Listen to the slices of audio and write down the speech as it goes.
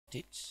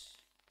it.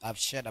 I've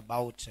shared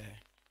about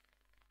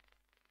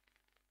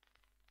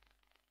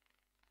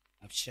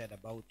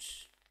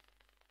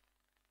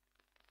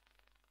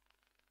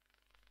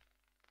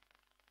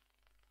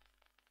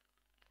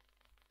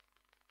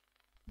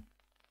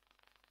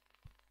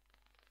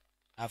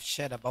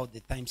the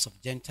times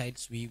of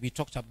Gentiles. We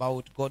talked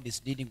about God is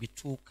dealing with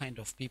two kind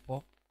of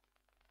people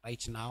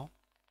right now.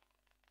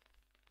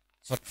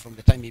 So from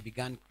the time he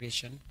began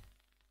creation,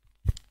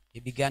 he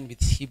began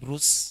with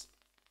Hebrews,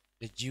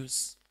 the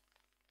Jews,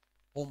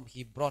 whom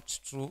he brought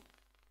through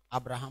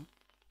Abraham.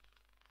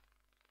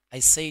 I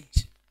said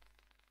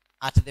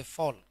at the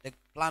fall, the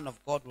plan of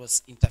God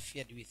was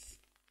interfered with.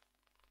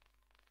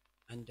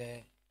 And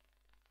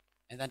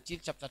until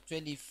chapter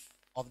 12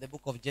 of the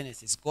book of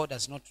Genesis, God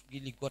has not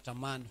really got a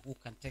man who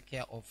can take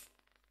care of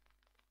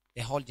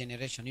the whole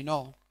generation. You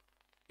know,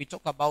 we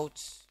talk about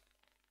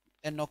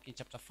Enoch in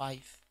chapter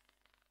 5,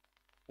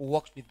 who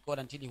walked with God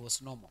until he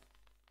was normal.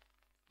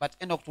 But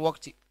Enoch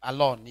walked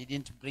alone. He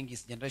didn't bring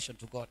his generation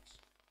to God.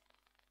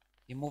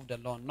 He moved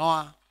alone.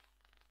 Noah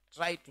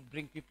tried to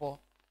bring people.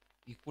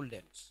 He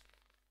couldn't.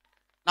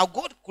 Now,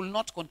 God could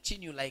not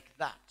continue like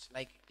that,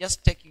 like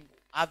just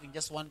having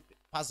just one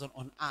person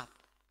on earth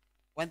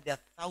when there are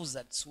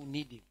thousands who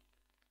need him.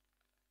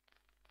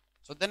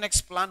 So the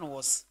next plan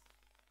was,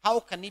 how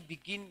can he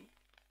begin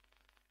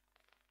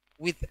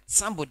with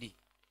somebody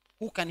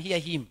who can hear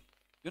him?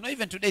 You know,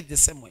 even today it's the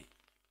same way.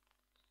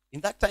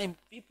 In that time,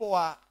 people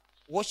were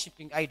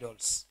worshipping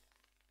idols.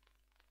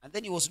 And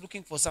then he was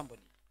looking for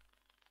somebody.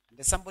 And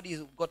the somebody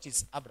who got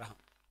is Abraham.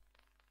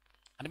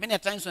 And many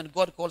times when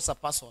God calls a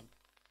person,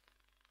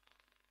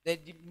 they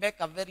make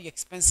a very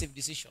expensive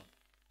decision.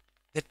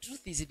 The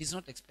truth is, it is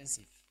not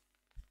expensive.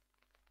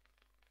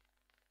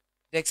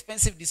 The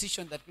expensive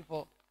decision that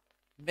people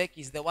make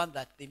is the one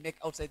that they make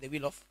outside the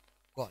will of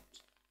God.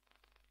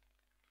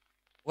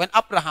 When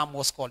Abraham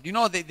was called, you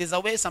know, there's a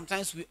way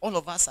sometimes all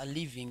of us are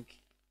living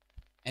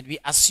and we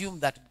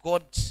assume that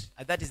God,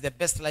 that is the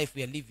best life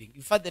we are living.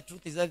 In fact, the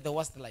truth is that the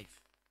worst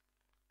life.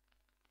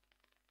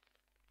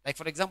 Like,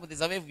 for example,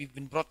 there's a way we've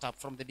been brought up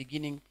from the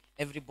beginning.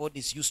 Everybody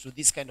is used to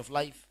this kind of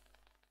life.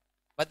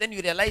 But then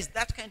you realize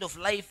that kind of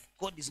life,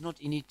 God is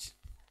not in it.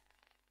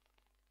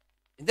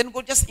 And then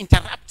God just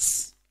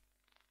interrupts.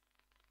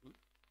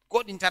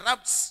 God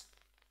interrupts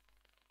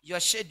your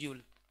schedule.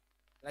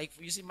 Like,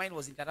 you see, mine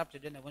was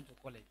interrupted when I went to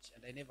college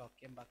and I never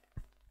came back.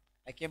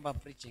 I came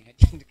back preaching. I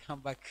didn't come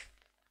back.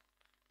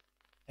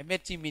 I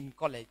met him in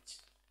college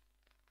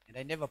and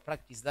I never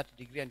practiced that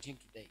degree until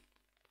today.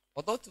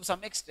 Although to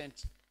some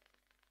extent,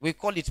 we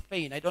call it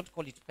pain. I don't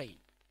call it pain.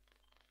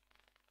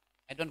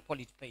 I don't call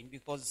it pain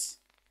because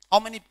how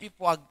many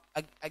people are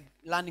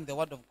learning the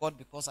word of God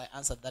because I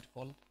answered that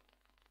call?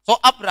 So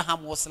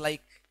Abraham was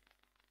like,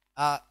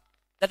 that's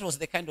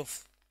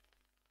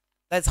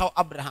how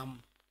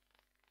Abraham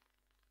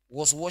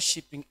was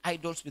worshipping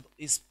idols with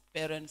his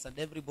parents and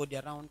everybody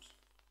around.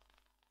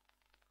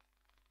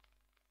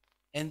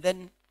 And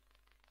then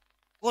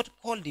God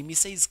called him. He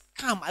says,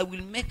 come, I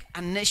will make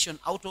a nation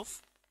out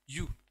of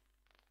you.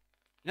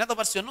 In other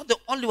words, you're not the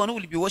only one who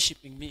will be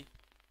worshipping me.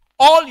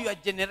 All your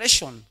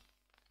generation,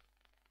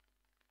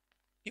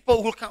 people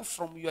who will come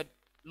from your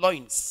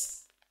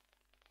loins,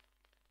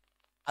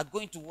 are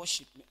going to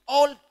worship me.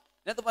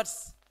 In other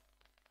words,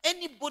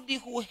 anybody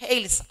who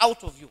hails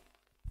out of you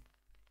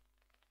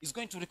is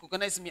going to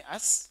recognize me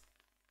as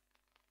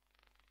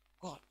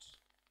God.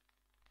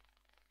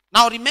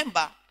 Now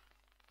remember,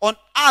 on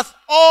earth,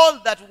 all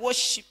that are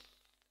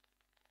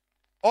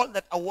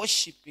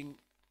worshiping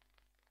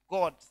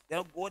God, they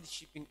are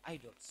worshiping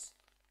idols.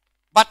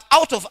 But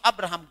out of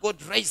Abraham,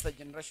 God raised a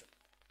generation.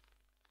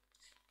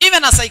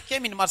 Even as I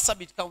came in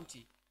Marsabit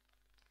County,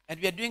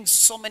 and we are doing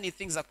so many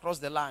things across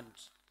the land,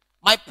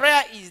 my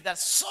prayer is that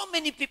so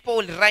many people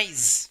will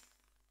rise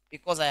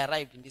because I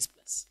arrived in this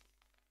place.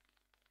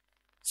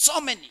 So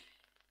many.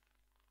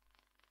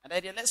 And I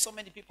realize so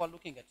many people are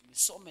looking at me.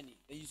 So many.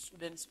 The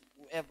students,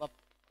 whoever,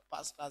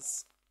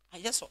 pastors.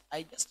 I just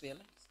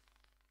realized.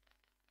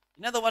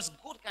 In other words,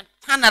 God can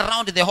turn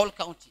around the whole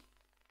county.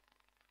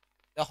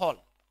 The whole.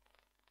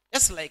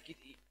 Just like it.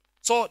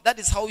 So that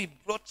is how he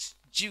brought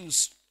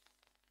Jews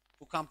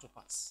to come to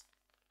pass.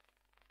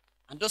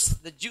 And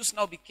the Jews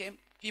now became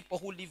people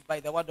who live by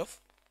the word of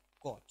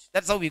God.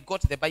 That's how we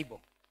got the Bible.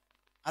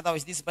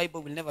 Otherwise, this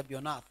Bible will never be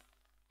on earth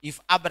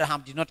if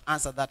Abraham did not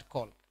answer that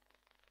call.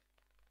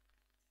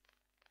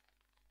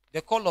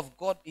 The call of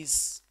God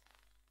is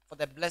for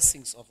the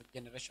blessings of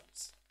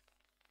generations.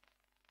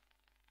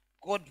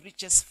 God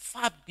reaches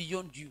far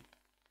beyond you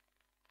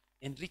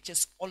and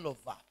reaches all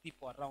over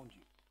people around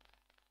you.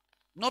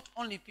 Not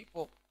only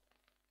people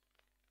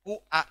who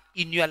are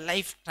in your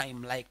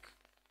lifetime, like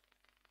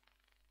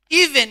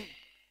even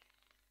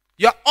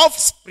your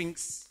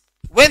offsprings,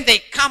 when they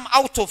come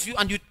out of you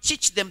and you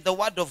teach them the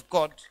word of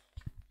God,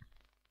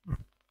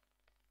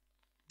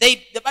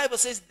 the Bible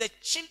says the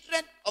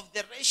children of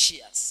the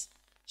righteous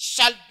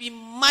shall be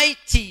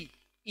mighty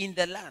in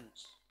the land.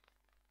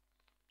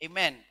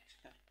 Amen.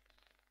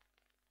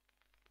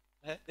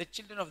 The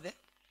children of the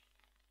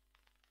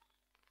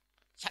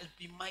shall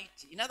be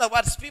mighty. In other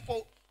words,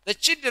 people, the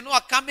children who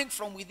are coming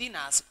from within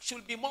us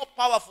should be more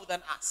powerful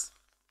than us.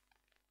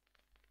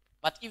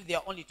 But if they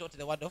are only taught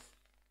the word of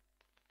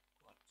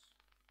God.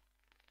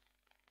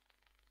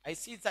 I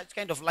see such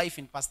kind of life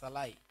in Pastor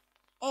Lai.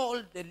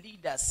 All the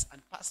leaders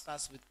and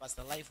pastors with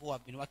Pastor Life who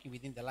have been working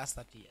within the last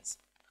 30 years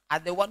are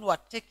the one who are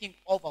taking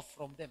over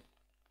from them.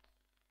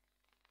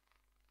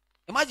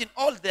 Imagine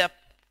all their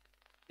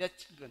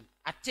children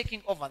are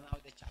taking over now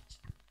the church.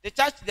 The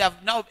church they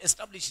have now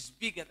established is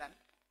bigger than.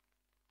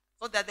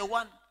 So they're the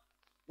one.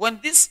 When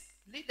these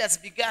leaders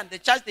began, the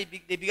church they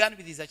began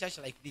with is a church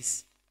like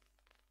this.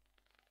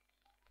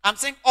 I'm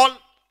saying all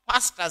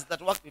pastors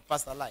that work with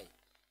Pastor Lai,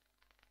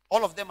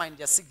 all of them are in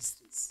their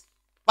 60s.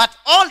 But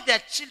all their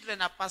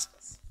children are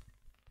pastors.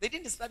 They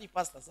didn't study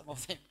pastor, some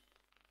of them.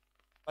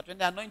 But when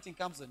the anointing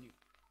comes on you,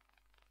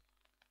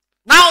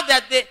 now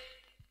that they,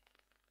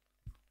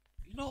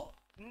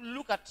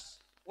 look at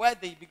where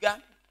they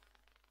began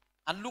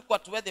and look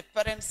at where the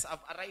parents have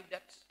arrived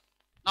at.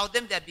 Now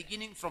them they are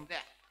beginning from there.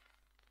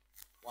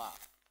 Wow.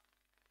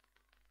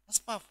 That's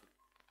powerful.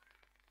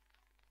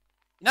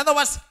 In other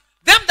words,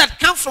 them that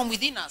come from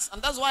within us,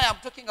 and that's why I'm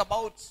talking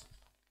about,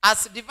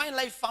 as a Divine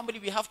Life family,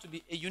 we have to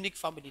be a unique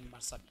family in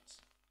Marsabit.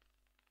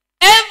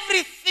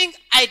 Everything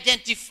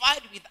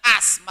identified with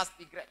us must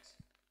be great.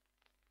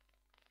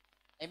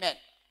 Amen.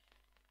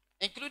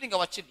 Including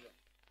our children.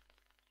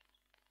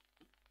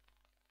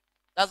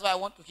 That's why I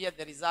want to hear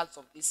the results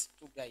of these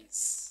two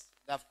guys.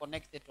 They have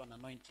connected to an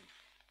anointing.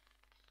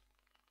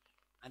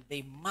 And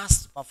they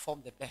must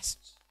perform the best.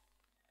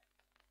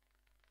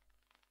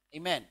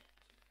 Amen.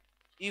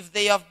 If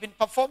they have been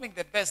performing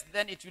the best,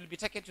 then it will be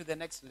taken to the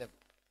next level.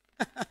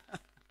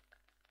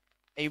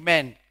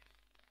 Amen.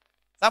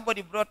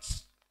 Somebody brought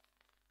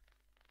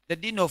the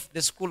dean of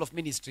the school of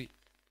ministry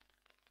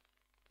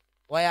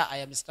where I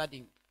am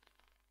studying,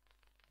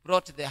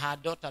 brought her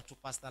daughter to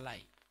Pastor Lai.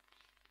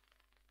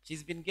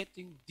 She's been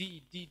getting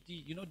D.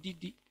 You know D?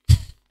 D.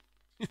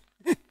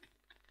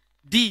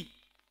 You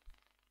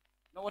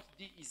know what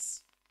D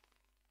is?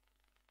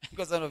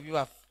 Because some of you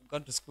have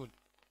gone to school.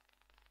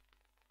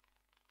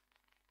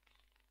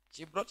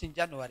 She brought in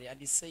January and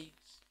he said,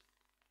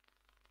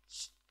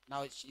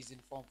 now she's in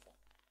Form 4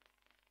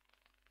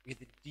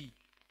 with a D.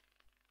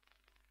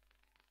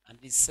 And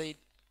he said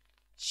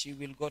she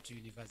will go to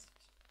university.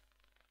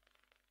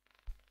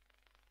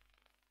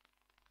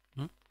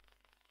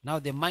 Now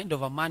the mind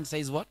of a man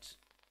says what?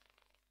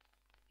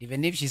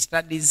 Even if she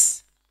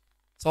studies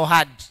so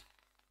hard,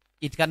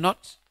 it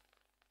cannot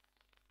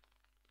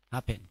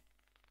happen.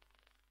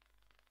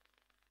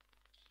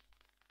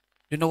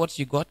 Do you know what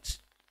she got?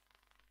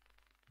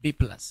 B+.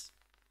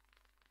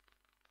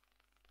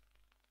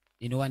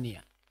 In 1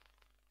 year.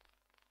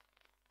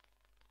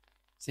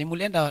 Si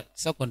mulienda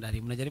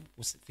secondary, mnajaribu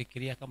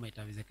kufikiria kama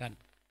itawezekana.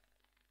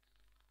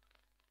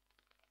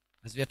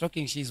 As we are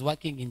talking, she is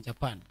working in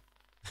Japan.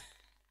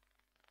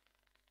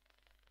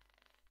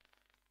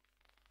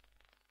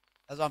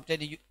 That's what I'm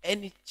telling you.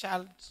 Any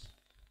child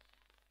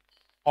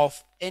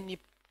of any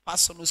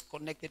person who's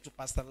connected to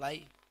Pastor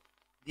Lai,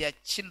 their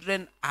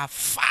children are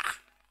far.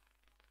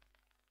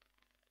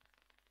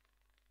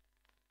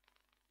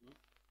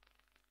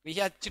 We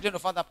hear children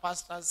of other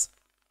pastors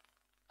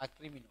are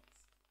criminals.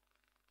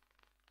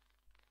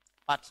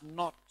 But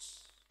not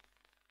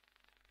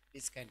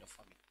this kind of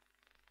family.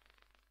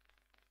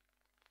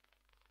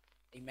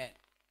 Amen.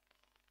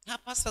 Our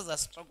pastors are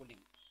struggling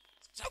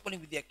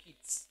with their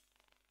kids.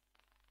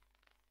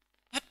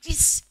 But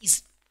this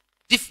is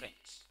different.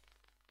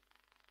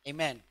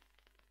 Amen.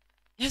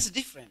 It's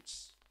different.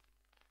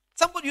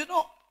 Somebody,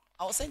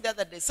 I was saying the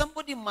other day,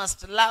 somebody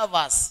must love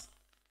us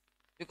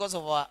because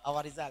of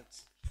our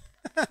results.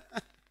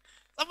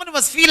 Somebody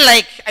must feel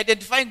like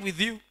identifying with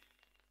you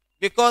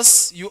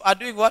because you are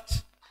doing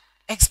what?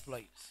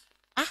 Exploits.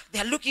 They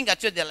are looking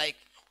at you, they're like,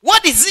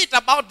 what is it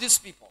about these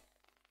people?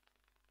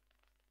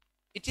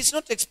 It is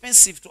not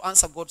expensive to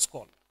answer God's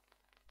call.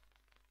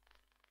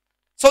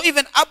 So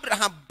even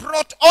Abraham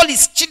brought all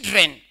his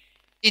children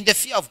in the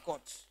fear of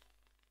God.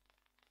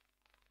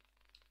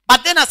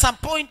 But then at some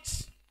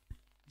point,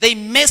 they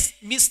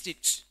missed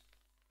it.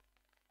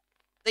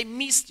 They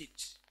missed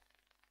it.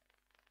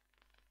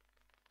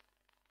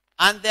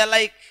 And they're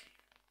like,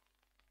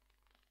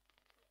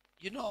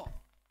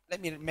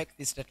 let me make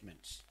this statement.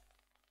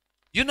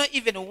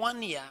 Even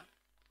 1 year,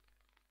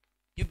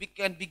 you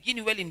can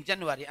begin well in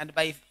January, and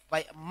by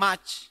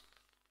March,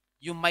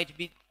 you might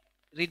be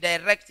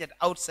redirected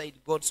outside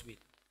God's will.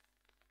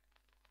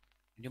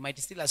 And you might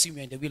still assume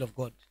you're in the will of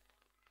God.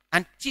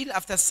 Until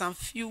after some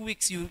few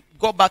weeks, you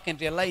go back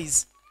and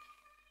realize,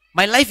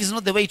 my life is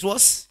not the way it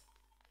was.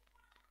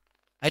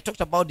 I talked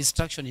about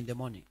distraction in the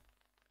morning.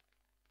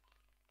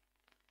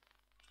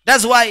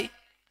 That's why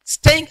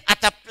staying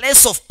at a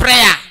place of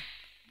prayer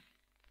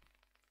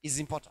is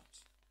important.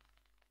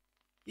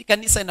 Hii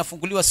kanisa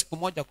inafunguliwa siku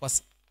moja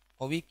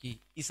kwa wiki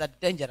is a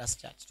dangerous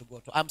church to go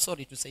to. I'm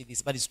sorry to say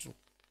this, but it's true.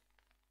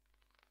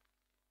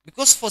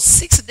 Because for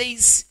 6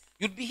 days,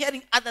 you'll be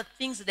hearing other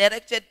things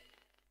directed.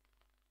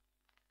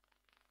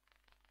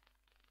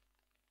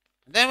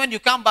 Then when you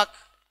come back,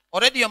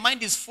 already your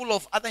mind is full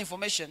of other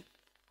information.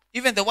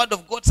 Even the word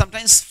of God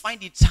sometimes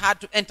find it hard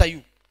to enter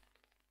you.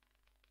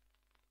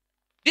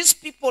 These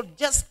people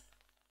just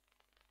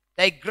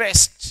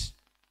digressed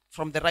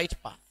from the right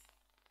path.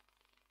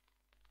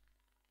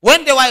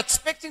 When they were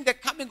expecting the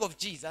coming of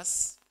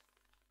Jesus,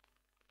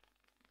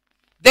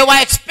 they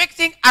were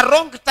expecting a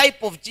wrong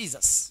type of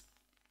Jesus.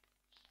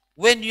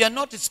 When you are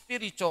not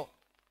spiritual,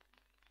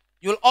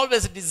 you'll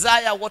always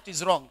desire what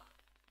is wrong.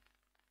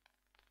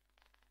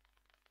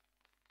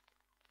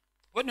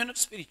 When you're not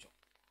spiritual,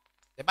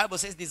 the Bible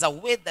says there's a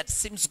way that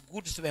seems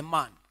good to a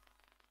man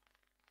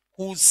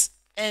whose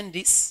end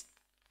is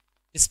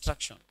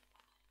destruction.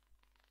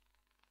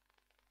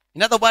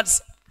 In other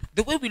words,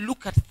 the way we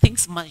look at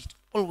things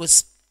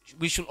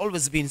we should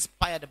always be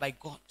inspired by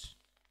God.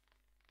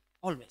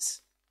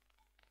 Always.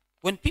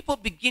 When people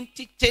begin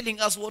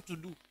telling us what to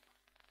do,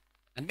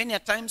 and many a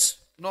times,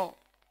 no,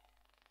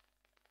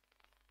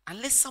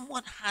 unless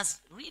someone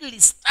has really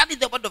studied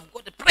the word of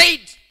God,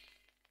 prayed,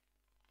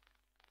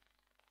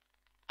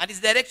 and is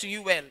directing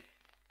you well,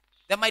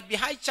 there might be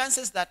high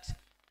chances that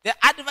the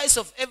advice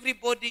of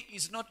everybody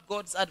is not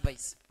God's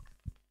advice.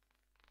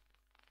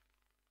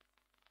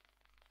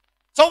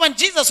 So when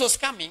Jesus was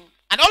coming,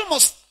 and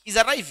almost is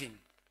arriving,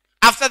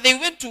 after they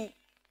went to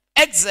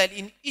exile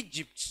in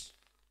Egypt,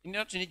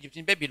 not in Egypt,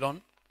 in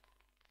Babylon,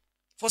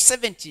 for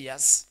 70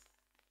 years,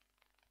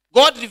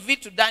 God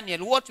revealed to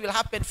Daniel what will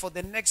happen for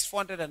the next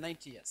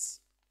 490 years.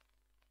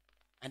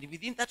 And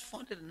within that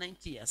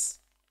 490 years,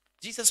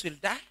 Jesus will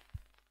die.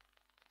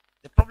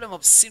 The problem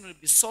of sin will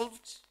be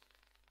solved.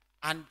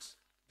 And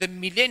the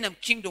millennium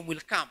kingdom will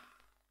come.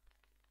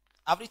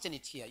 I've written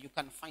it here. You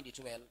can find it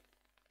well.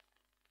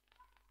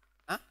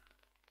 Huh?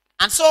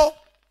 And so,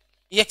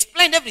 he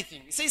explained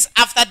everything. He says,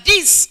 after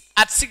this,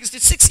 at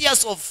 66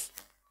 years of,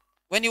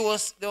 when it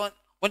was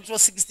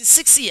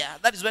 66 years,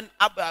 that is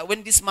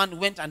when this man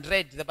went and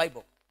read the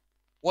Bible,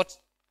 what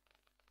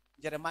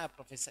Jeremiah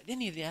prophesied.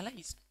 Then he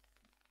realized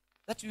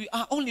that we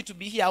are only to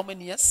be here how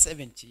many years?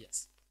 70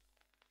 years.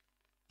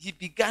 He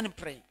began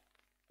praying.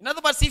 In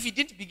other words, if he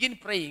didn't begin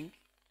praying,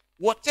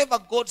 whatever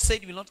God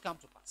said will not come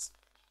to pass.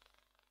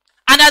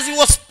 And as he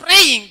was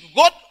praying,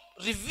 God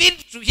revealed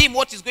to him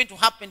what is going to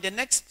happen the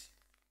next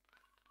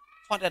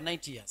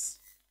 490 years.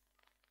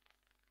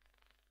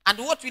 And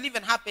what will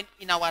even happen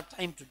in our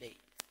time today.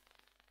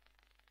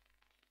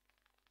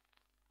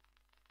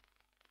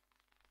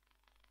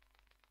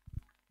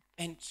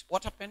 And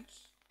what happened?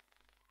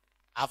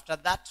 After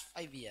that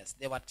 5 years,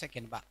 they were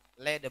taken back,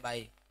 led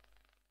by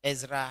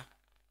Ezra,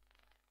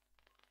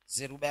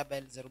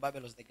 Zerubbabel.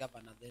 Zerubbabel was the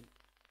governor then.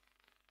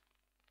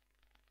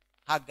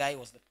 Haggai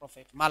was the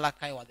prophet.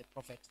 Malachi was the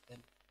prophet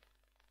then.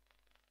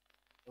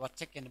 They were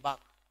taken back.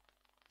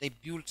 They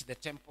built the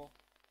temple.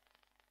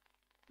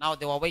 Now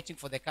they were waiting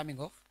for the coming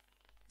of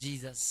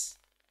Jesus.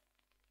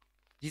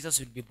 Jesus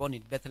will be born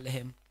in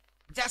Bethlehem,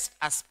 just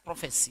as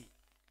prophecy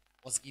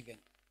was given.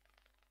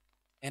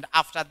 And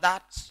after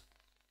that,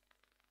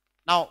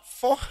 now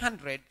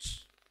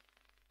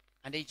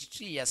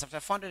 483 years, after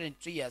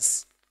 403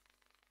 years,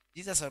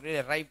 Jesus already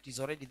arrived. He's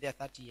already there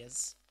 30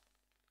 years.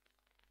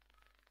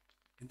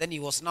 And then he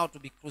was now to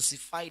be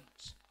crucified.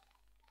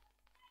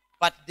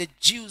 But the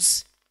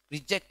Jews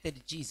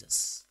rejected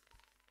Jesus.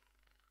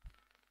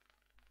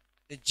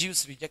 The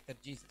Jews rejected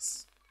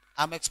Jesus.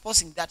 I'm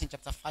exposing that in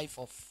chapter 5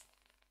 of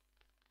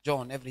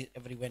John every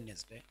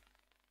Wednesday.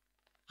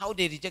 How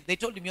they reject. They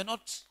told him, you're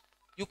not,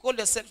 you call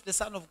yourself the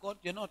Son of God,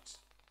 you're not.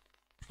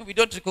 We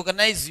don't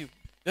recognize you.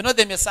 You're not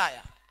the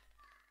Messiah.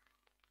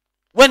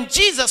 When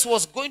Jesus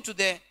was going to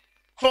the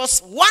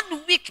cross,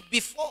 1 week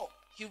before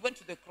he went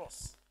to the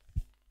cross,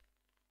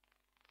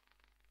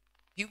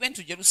 he went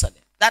to Jerusalem.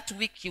 That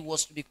week he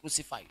was to be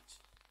crucified.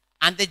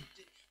 And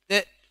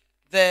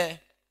the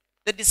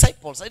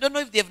disciples, I don't know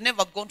if they've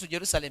never gone to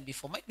Jerusalem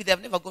before. Maybe they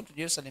have never gone to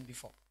Jerusalem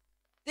before.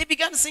 They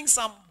began seeing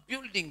some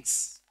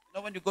buildings. You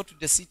know, when you go to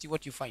the city,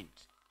 what you find?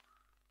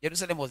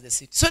 Jerusalem was the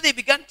city. So they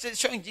began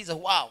showing Jesus,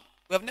 wow,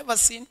 we have never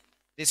seen.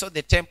 They saw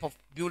the temple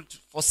built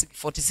for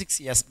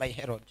 46 years by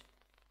Herod.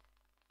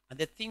 And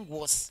the thing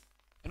was,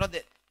 you know,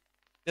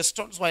 the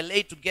stones were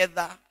laid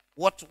together.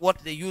 What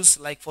they used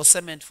like for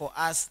cement for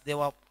us, they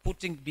were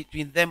putting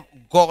between them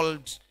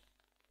gold.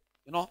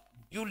 You know,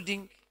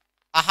 building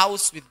a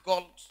house with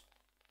gold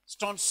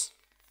stones.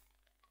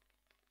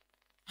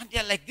 And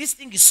they're like, this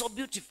thing is so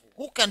beautiful.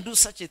 Who can do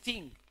such a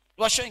thing?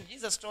 They were showing,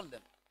 Jesus told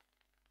them,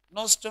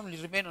 no stone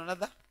will remain on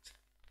another.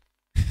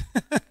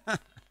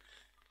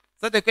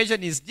 So the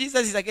question is,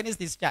 Jesus is against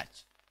his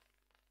church.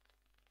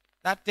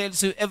 That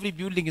tells you every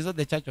building is not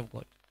the church of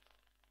God.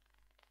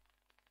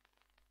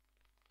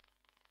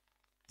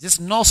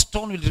 Just no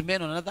stone will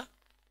remain on another.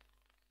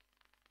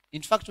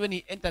 In fact, when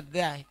he entered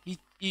there,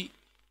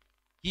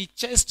 he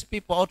chased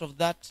people out of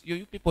that.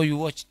 You people you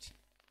watched.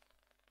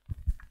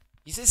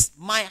 He says,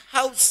 my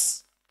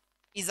house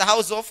is a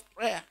house of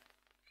prayer.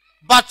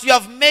 But you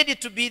have made it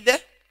to be the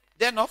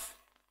den of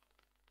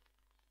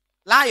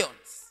lions.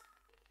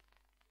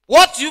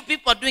 What you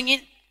people are doing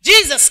in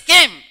Jesus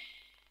came.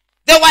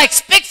 They were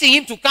expecting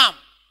him to come.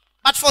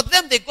 But for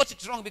them, they got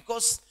it wrong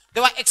because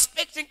they were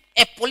expecting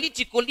a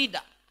political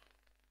leader.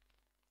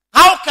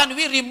 How can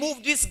we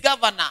remove this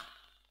governor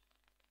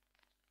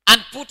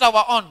and put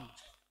our own?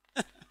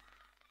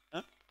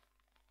 Huh?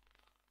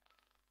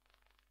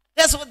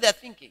 That's what they're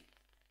thinking.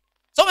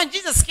 So when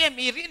Jesus came,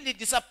 he really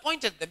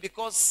disappointed them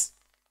because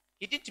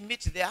he didn't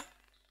meet there.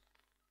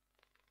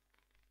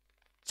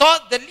 So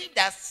the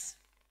leaders,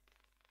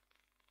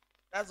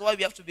 that's why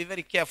we have to be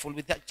very careful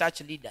with the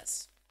church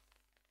leaders.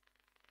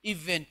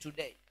 Even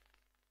today.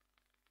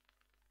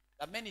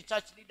 There are many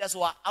church leaders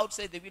who are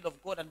outside the will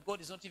of God and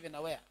God is not even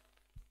aware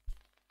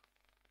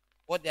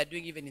what they are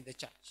doing even in the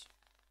church.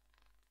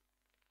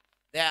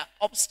 There are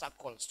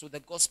obstacles to the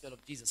gospel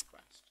of Jesus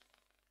Christ.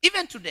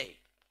 Even today.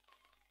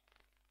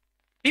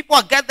 People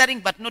are gathering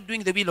but not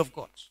doing the will of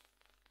God.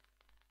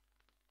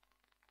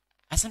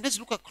 I sometimes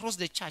look across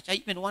the church. I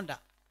even wonder,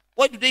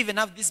 why do they even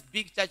have this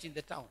big church in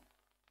the town?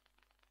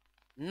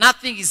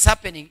 Nothing is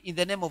happening in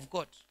the name of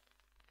God.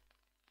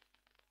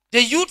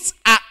 The youths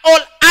are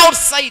all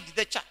outside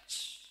the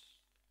church.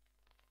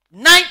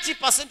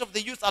 90% of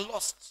the youth are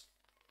lost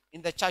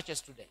in the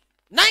churches today.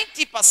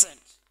 90%.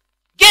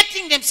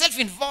 Getting themselves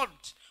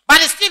involved.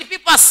 But still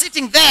people are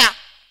sitting there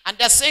and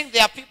they're saying they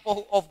are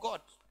people of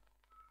God.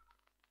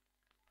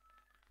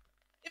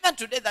 Even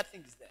today that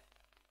thing is there.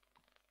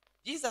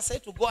 Jesus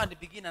said to go and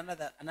begin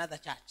another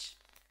church.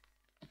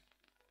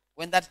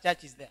 When that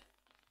church is there.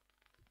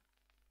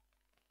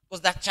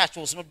 Because that church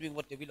was not doing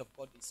what the will of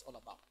God is all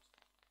about.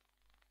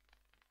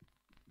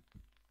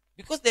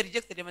 Because they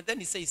rejected him, and then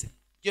he says,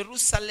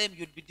 Jerusalem,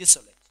 you'll be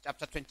desolate.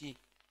 Chapter 23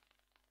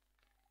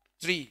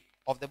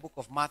 of the book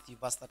of Matthew,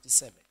 verse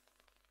 37.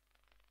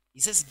 He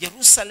says,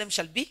 Jerusalem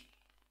shall be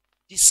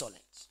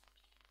desolate.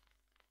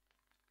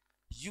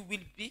 You will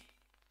be, it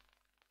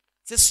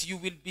says you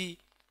will be,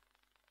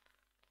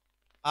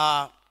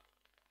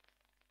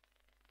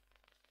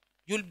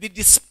 you'll be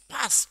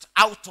dispersed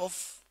out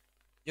of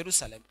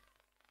Jerusalem.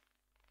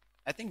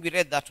 I think we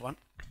read that one.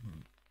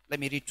 Let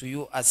me read to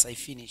you as I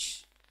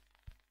finish.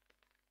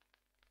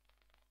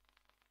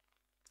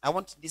 I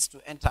want this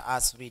to enter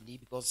us really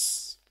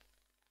because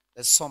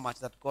there's so much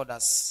that God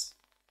has.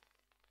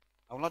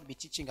 I will not be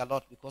teaching a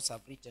lot because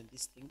I've written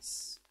these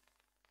things.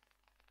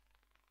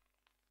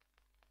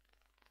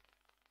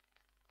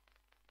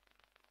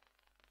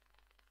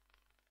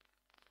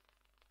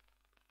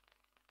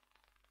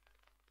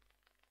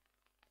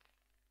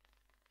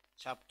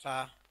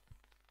 Chapter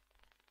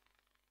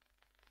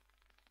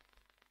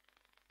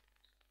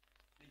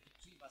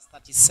 23, verse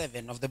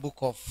 37 of the book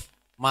of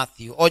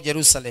Matthew. O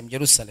Jerusalem,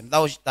 Jerusalem,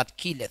 thou that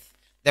killeth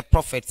the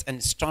prophets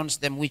and stones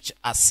them which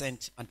are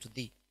sent unto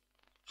thee.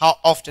 How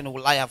often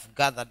will I have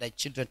gathered thy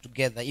children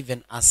together,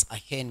 even as a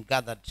hen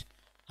gathered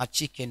her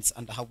chickens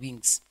under her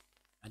wings,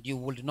 and you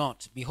would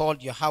not.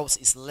 Behold, your house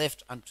is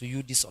left unto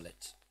you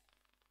desolate.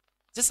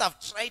 Just have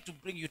tried to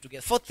bring you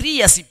together. For 3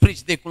 years he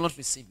preached, they could not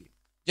receive him.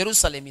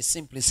 Jerusalem is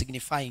simply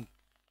signifying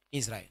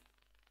Israel.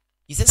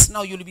 He says,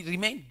 now you will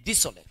remain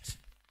desolate.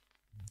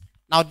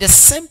 Now the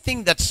same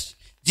thing that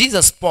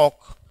Jesus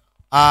spoke,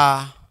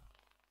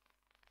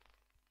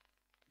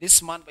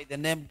 this man by the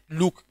name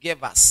Luke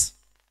gave us.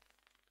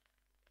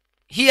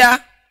 Here,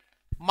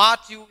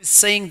 Matthew is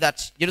saying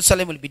that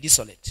Jerusalem will be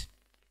desolate.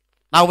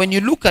 Now when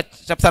you look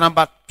at chapter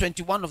number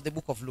 21 of the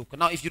book of Luke,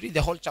 now if you read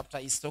the whole chapter,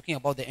 it's talking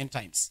about the end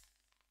times.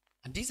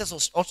 And Jesus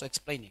was also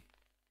explaining.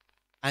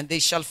 And they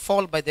shall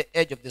fall by the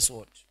edge of the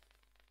sword.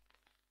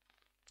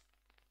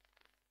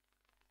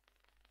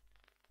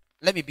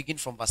 Let me begin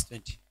from verse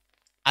 20.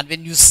 And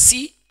when you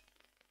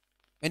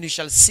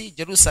shall see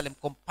Jerusalem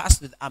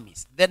compassed with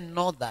armies, then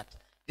know that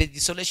the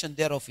desolation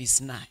thereof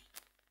is nigh.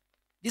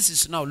 This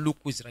is now Luke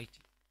who is writing.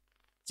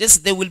 It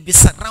says they will be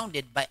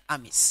surrounded by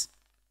armies.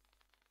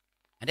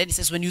 And then he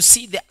says, when you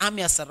see the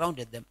army has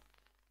surrounded them,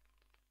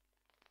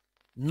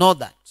 know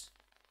that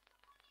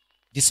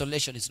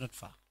desolation is not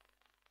far.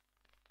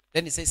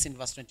 Then he says in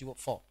verse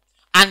 24,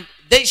 and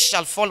they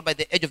shall fall by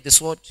the edge of the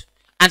sword,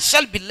 and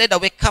shall be led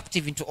away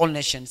captive into all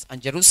nations, and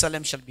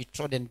Jerusalem shall be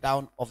trodden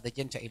down of the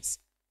Gentiles,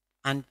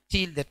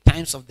 until the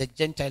times of the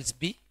Gentiles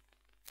be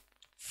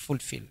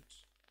fulfilled.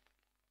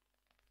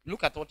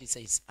 Look at what he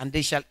says. And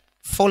they shall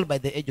fall by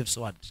the edge of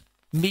sword.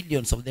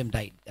 Millions of them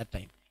died that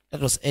time. That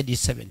was AD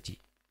 70.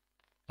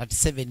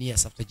 37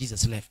 years after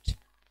Jesus left.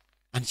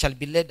 And shall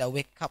be led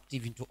away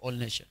captive into all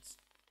nations.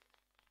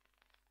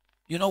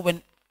 You know,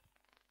 when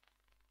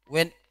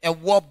a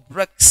war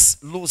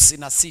breaks loose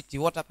in a city,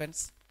 what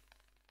happens?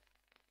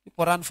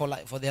 People run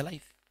for their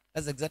life.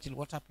 That's exactly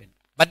what happened.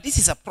 But this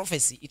is a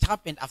prophecy. It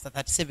happened after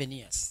 37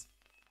 years.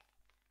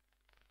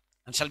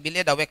 And shall be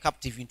led away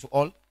captive into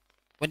all.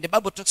 When the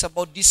Bible talks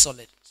about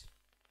desolence,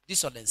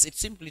 it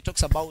simply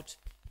talks about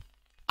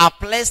a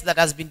place that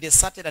has been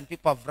deserted and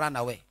people have run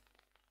away.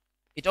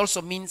 It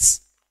also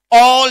means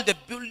all the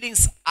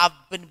buildings have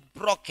been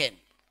broken,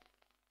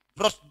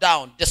 brought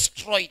down,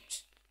 destroyed.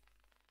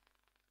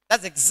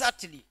 That's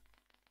exactly.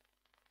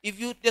 If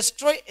you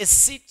destroy a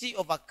city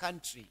of a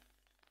country,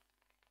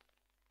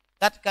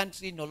 that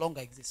country no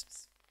longer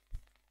exists.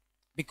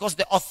 Because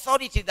the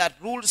authority that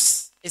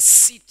rules a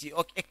city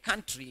or a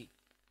country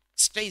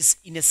stays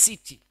in a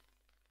city.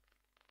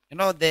 You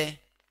know, the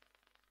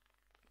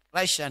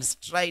Russians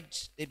tried,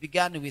 they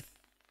began with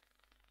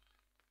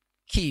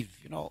Kiev.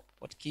 You know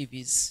what Kiev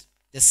is?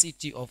 The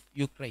city of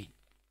Ukraine.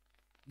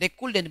 They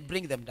couldn't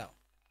bring them down.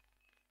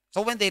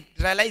 So when they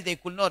realized they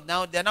could not,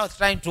 now they're now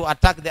trying to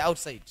attack the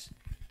outside.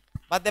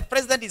 But the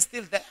president is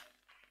still there.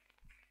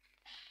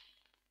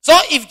 So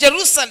if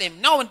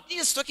Jerusalem, now when he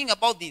is talking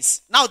about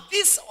this, now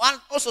this one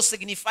also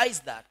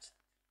signifies that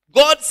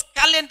God's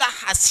calendar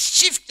has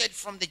shifted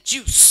from the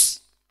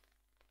Jews.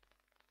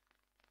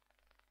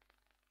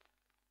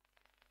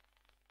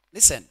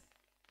 Listen,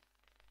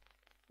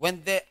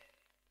 when the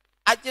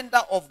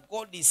agenda of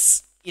God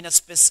is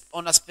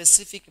on a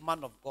specific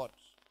man of God,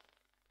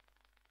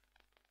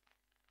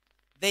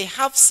 they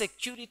have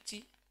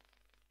security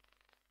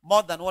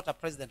more than what a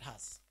president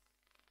has.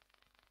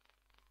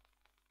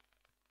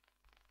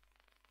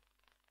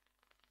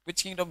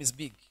 Which kingdom is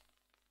big?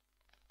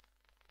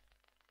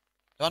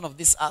 The one of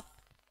this earth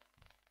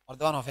or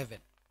the one of heaven?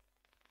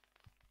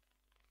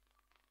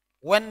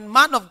 When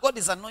man of God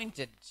is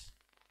anointed,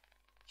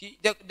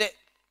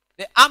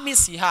 the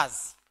armies he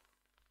has,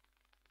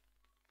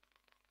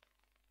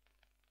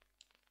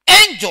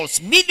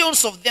 angels,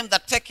 millions of them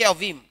that take care of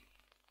him,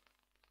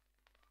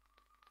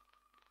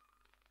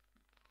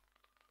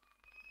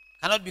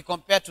 cannot be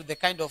compared to the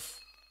kind of,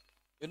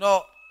 you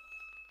know,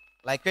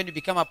 like when you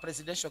become a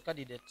presidential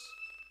candidate,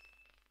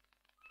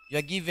 you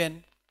are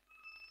given,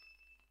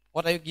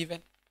 what are you given?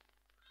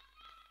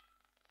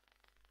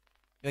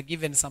 You are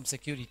given some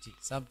security,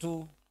 some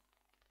 2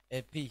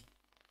 AP,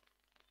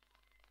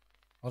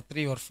 or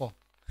 3 or 4.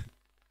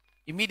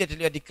 Immediately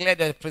you are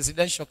declared a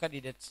presidential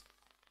candidate.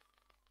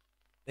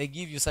 They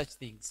give you such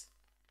things.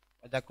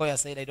 But the choir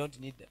said, I don't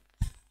need them.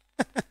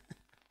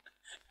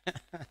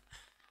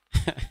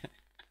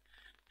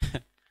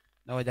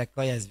 Now the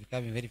choir is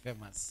becoming very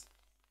famous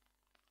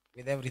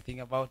with everything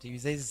about him. He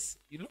says,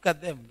 you look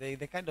at them,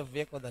 the kind of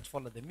vehicle that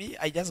follow them. Me,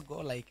 I just go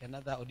like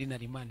another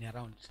ordinary man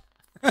around.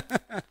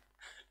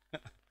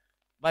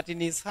 But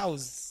in his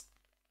house,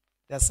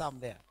 there's some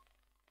there.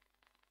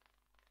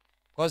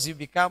 Because you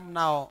become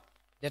now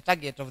the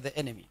target of the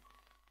enemy.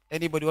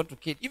 Anybody want to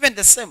kill? Even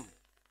the same,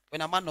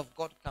 when a man of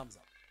God comes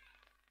up.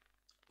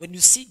 When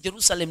you see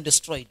Jerusalem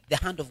destroyed, the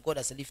hand of God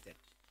has lifted.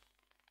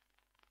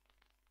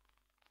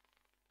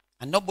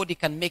 And nobody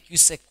can make you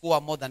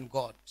secure more than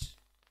God.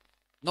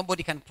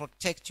 Nobody can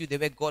protect you the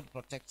way God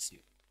protects you.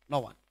 No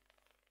one.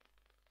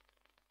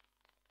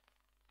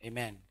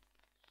 Amen.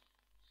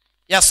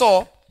 Yeah,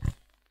 so,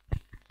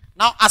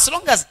 now as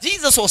long as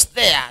Jesus was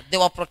there, they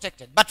were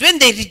protected. But when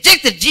they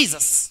rejected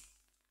Jesus,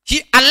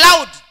 he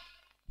allowed,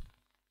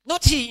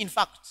 not he in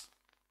fact,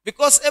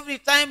 because every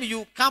time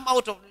you come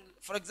out of,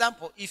 for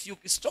example, if you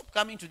stop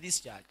coming to this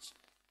church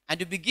and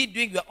you begin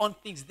doing your own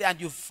things there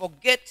and you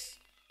forget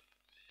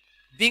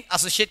being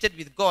associated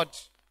with God,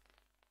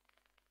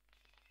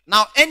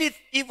 now any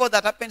evil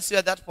that happens to you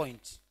at that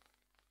point,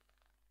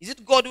 is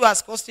it God who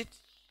has caused it?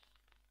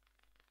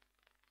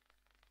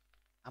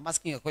 I'm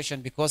asking a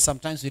question because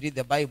sometimes we read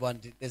the Bible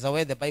and there's a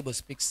way the Bible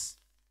speaks.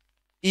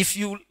 If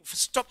you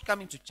stopped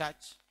coming to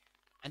church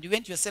and you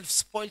went yourself,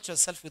 spoiled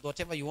yourself with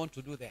whatever you want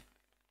to do there,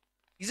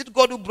 is it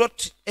God who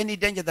brought any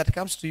danger that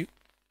comes to you?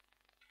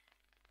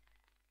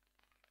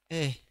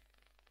 Hey,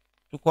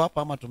 tuko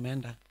hapa ama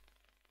tumeenda?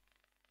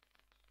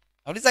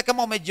 Nauliza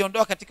kama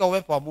umejiondoa katika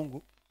uwepo wa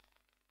Mungu,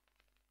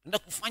 nenda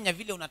kufanya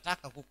vile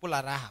unataka,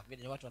 kukula raha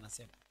vile watu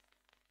wanasema,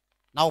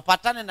 na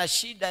upatane na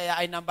shida ya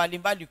aina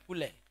mbalimbali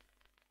kule,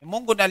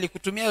 Mungu ndiye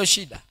alikutumia hiyo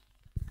shida.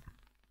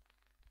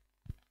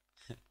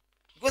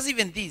 Because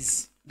even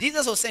this,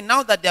 Jesus was saying,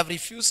 now that they have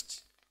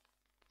refused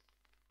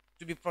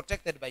to be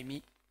protected by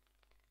me,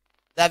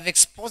 they have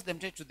exposed them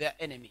to their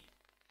enemy.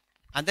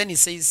 And then he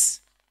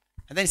says,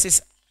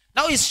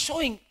 now he's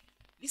showing,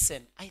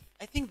 listen,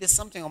 I think there's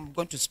something I'm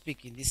going to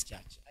speak in this church.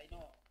 I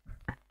know.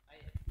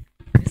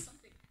 There's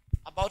something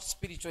about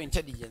spiritual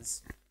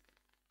intelligence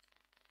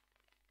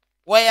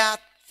where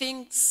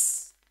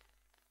things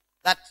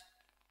that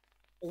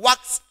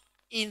works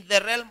in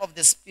the realm of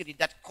the spirit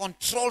that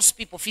controls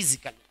people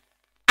physically,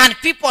 and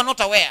people are not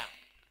aware.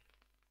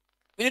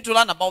 We need to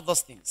learn about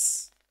those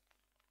things.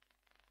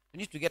 We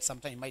need to get some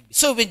time, it might be.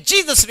 So when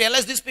Jesus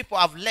realized these people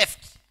have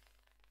left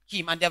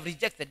him and they have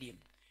rejected him,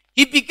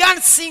 he began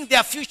seeing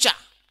their future,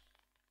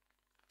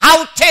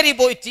 how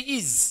terrible it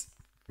is.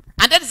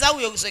 And that is how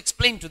he was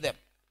explained to them.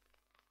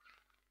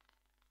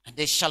 And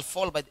they shall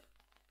fall by the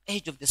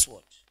edge of the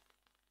sword,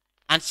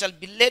 and shall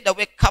be led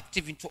away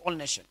captive into all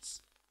nations.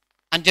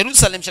 And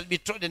Jerusalem shall be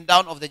trodden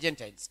down of the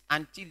Gentiles,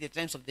 until the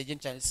times of the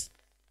Gentiles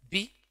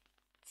be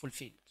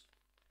fulfilled.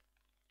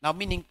 Now,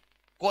 meaning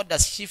God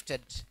has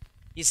shifted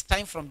his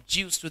time from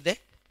Jews to the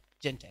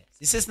Gentiles.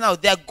 He says now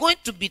they are going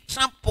to be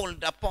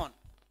trampled upon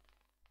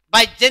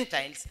by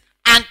Gentiles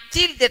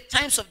until the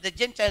times of the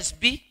Gentiles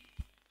be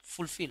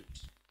fulfilled.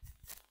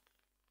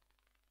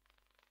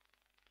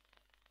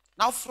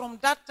 Now, from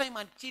that time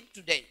until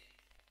today,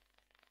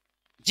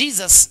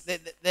 Jesus,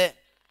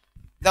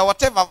 the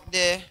whatever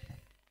the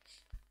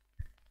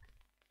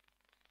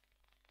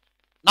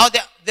now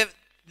the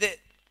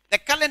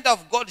calendar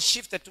of God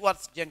shifted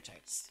towards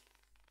Gentiles.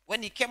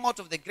 When he came out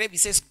of the grave, he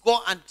says,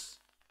 go and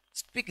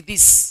speak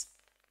this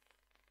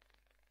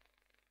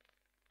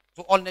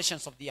to all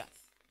nations of the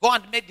earth. Go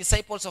and make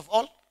disciples of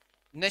all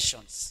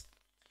nations.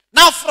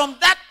 Now from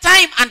that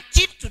time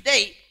until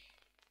today,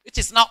 which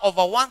is now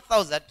over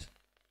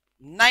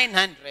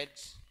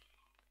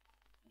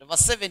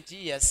 1,970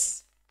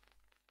 years,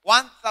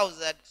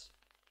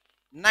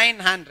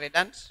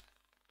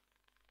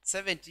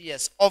 1,970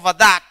 years, over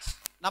that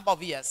number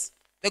of years,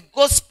 the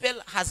gospel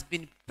has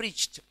been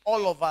preached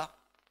all over.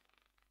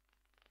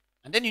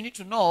 And then you need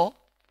to know,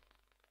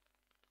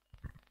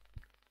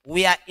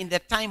 we are in the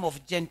time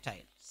of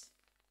Gentiles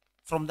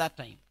from that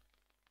time.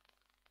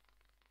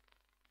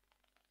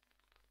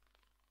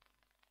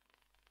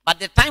 But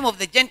the time of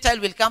the Gentile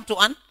will come to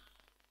an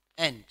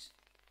end.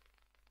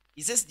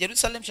 He says,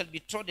 Jerusalem shall be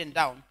trodden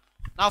down.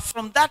 Now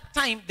from that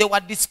time, they were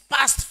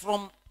dispersed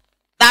from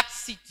that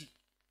city.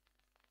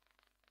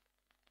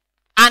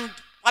 And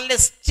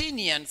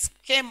Palestinians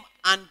came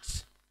and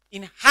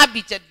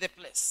inhabited the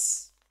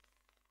place.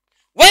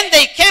 When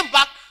they came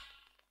back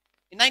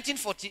in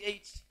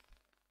 1948,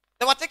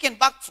 they were taken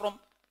back from,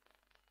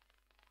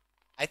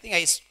 I think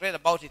I read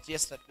about it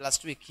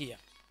last week here.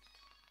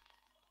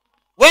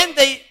 When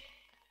they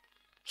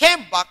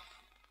came back,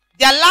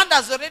 their land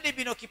has already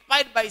been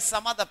occupied by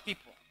some other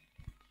people.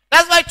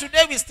 That's why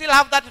today we still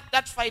have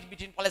that fight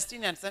between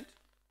Palestinians and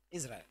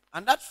Israel.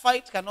 And that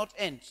fight cannot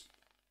end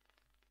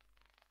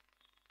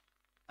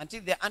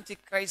until the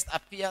Antichrist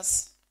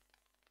appears.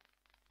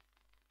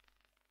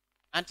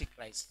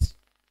 Antichrist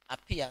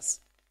appears.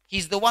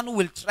 He's the one who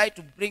will try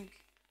to bring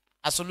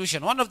a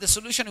solution. One of the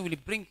solutions he will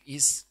bring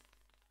is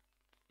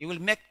he will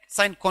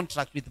sign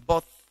contract with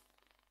both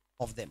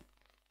of them.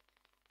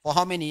 For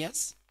how many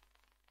years?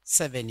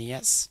 7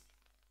 years.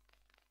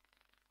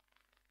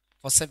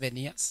 For 7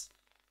 years.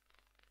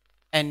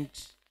 And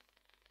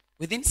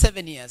within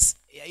 7 years,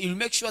 you'll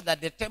make sure that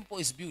the temple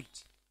is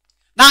built.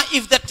 Now,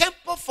 if the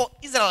temple for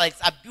Israelites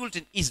are built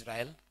in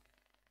Israel,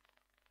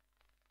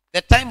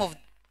 the time of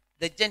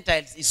the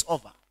Gentiles is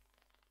over.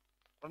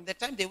 From the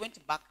time they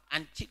went back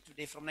until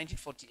today, from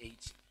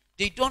 1948,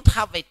 they don't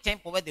have a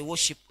temple where they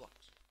worship God.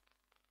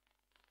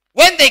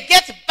 When they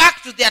get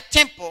back to their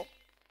temple,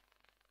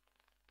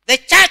 the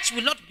church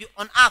will not be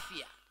on earth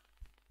here.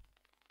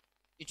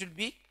 It will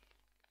be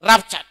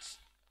raptured.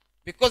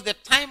 Because the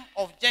time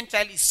of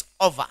Gentile is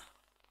over.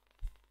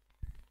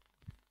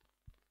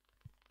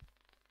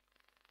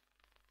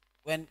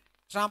 When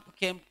Trump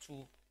came to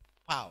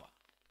power,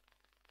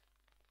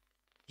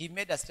 he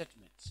made a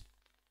statement.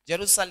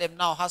 Jerusalem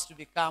now has to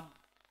become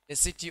the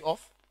city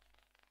of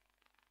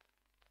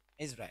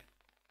Israel.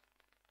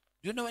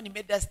 Do you know when he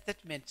made that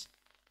statement,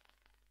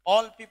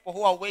 all people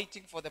who are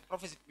waiting for the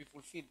prophecy to be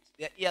fulfilled,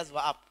 their ears were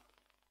up.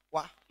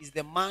 What? Is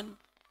the man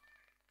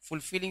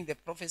fulfilling the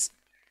prophecy?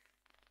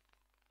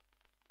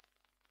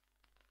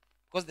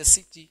 Because the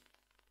city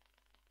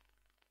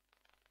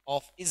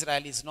of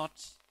Israel is not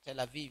Tel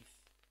Aviv.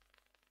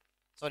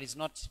 Sorry, it's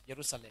not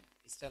Jerusalem.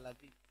 It's Tel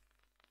Aviv.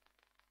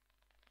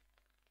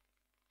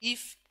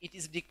 If it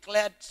is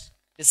declared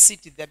the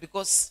city there,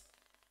 because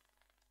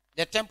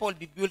the temple will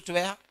be built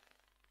where?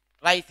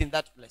 Right in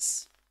that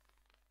place.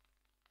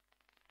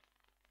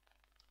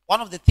 One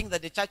of the things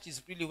that the church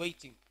is really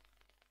waiting,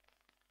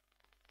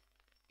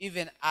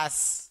 even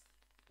as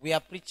we are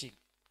preaching,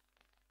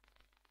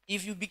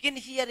 if you begin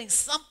hearing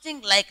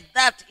something like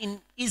that in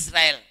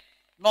Israel,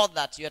 know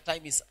that your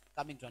time is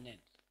coming to an end.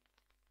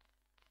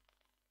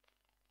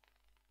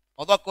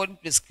 Although according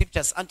to the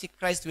scriptures,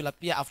 Antichrist will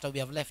appear after we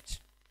have left.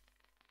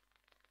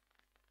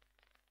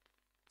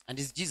 And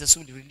it's Jesus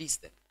who will release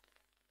them.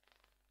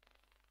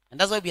 And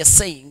that's why we are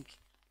saying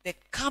the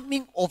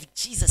coming of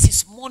Jesus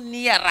is more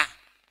nearer.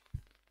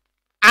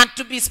 And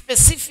to be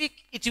specific,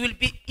 it will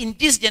be in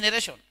this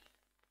generation.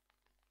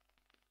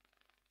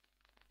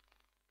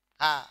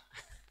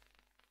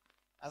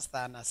 Hasta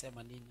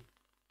anasema nini?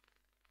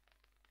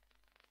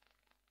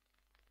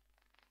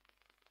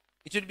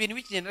 It will be in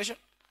which generation?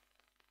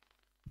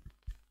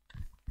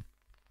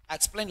 I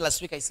explained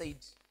last week, I said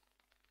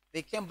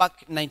they came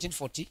back in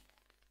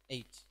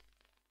 1948.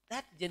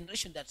 That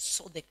generation that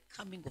saw the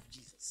coming of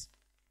Jesus.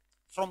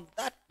 From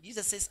that,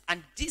 Jesus says,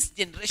 and this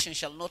generation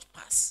shall not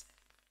pass.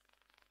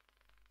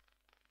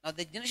 Now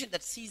the generation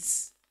that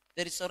sees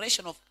the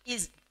restoration of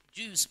his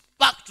Jews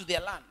back to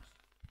their land.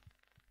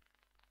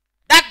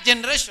 That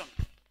generation.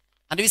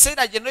 And we say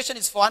that generation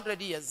is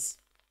 400 years.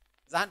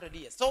 It's 100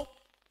 years. So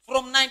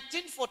from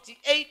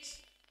 1948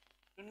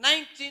 to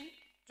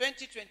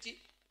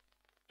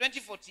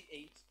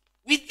 2048,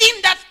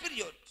 within that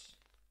period,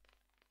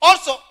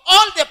 also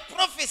all the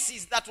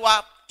prophecies that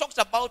were talked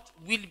about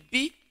will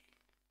be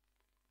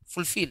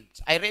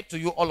fulfilled. I read to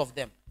you all of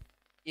them.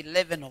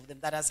 11 of them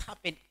that has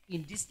happened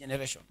in this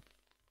generation.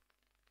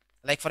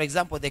 Like for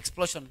example, the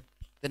explosion,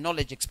 the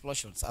knowledge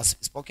explosions as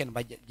spoken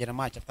by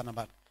Jeremiah chapter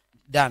number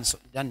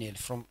Daniel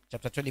from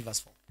chapter 20 verse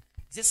 4.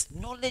 This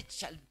knowledge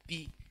shall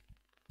be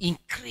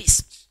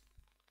increased.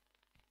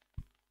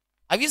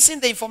 Have you seen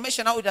the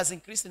information how it has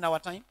increased in our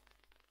time?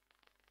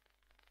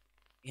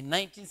 In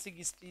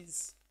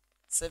 1960s,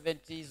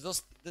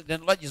 70s, the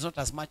knowledge is not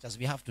as much as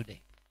we have today.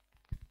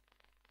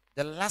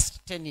 The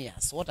last 10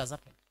 years, what has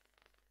happened?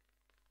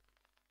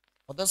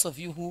 For those of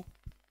you who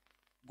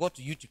go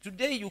to YouTube,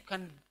 today you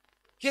can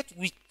get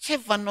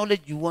whichever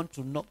knowledge you want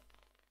to know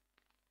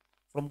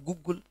from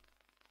Google,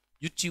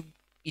 YouTube.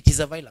 It is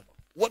available.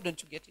 Why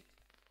don't you get it?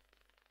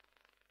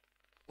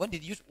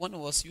 When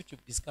was YouTube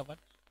discovered?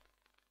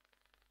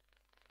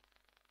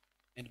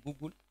 And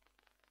Google?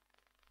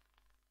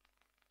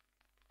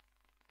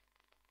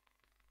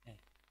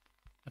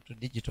 To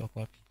digital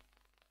copy.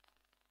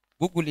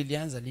 Google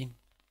ilianza lini?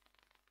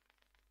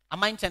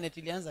 Ama internet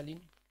ilianza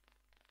lini?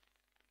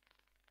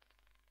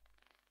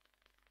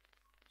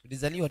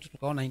 Tulizaliwa tu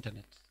tukaona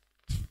internet.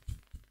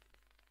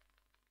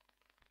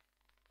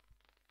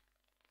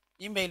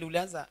 Email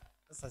ulianza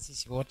sasa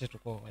sisi wote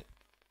tuko.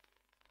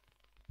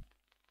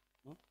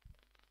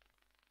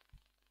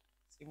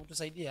 Simu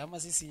tusaidie ama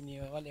sisi ni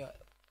wale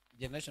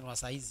generation wa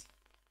saizi.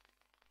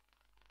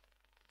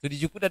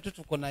 Tulijikuta tu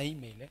tuko na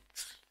email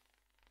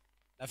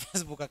na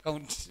Facebook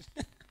account.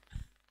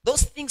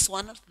 Those things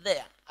were not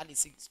there early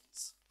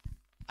 60s,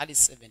 early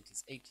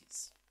 70s,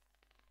 80s,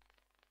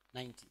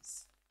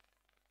 90s.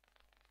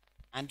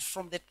 And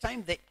from the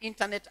time the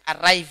internet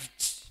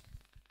arrived,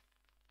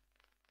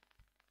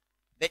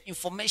 the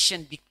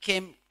information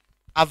became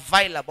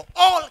available,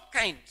 all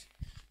kind.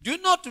 Do you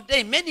know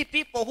today many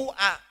people who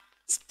are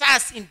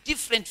stars in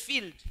different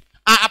fields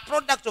are a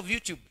product of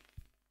YouTube?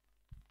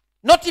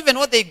 Not even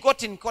what they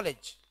got in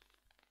college.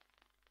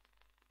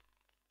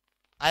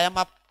 I am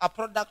a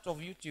product of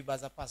YouTube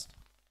as a pastor.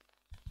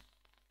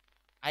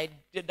 I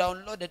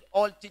downloaded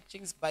all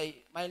teachings by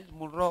Miles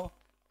Monroe,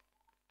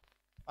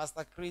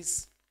 Pastor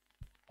Chris,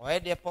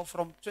 Oedepo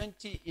from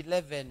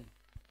 2011,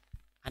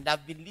 and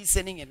I've been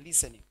listening and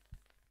listening.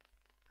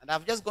 And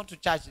I've just gone to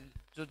church,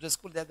 to the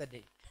school the other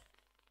day.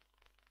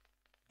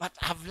 But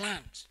I've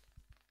learned.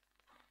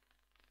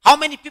 How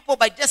many people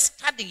by just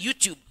studying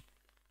YouTube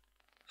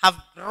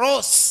have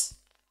rose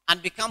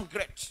and become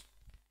great?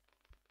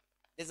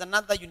 There's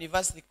another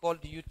university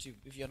called YouTube,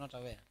 if you're not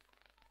aware.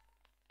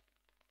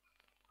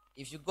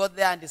 If you go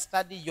there and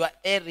study your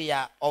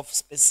area of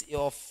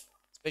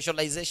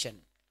specialization,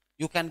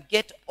 you can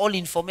get all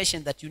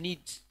information that you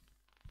need.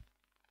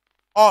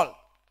 All.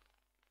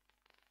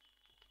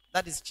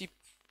 That is cheap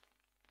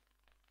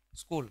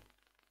school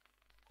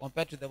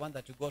compared to the one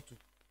that you go to.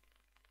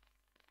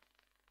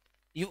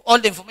 All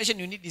the information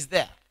you need is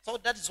there. So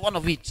that is one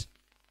of it.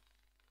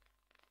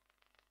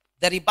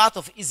 The rebirth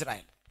of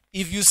Israel.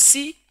 If you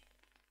see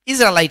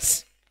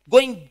Israelites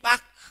going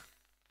back,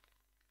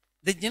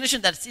 the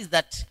generation that sees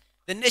that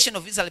the nation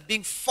of Israel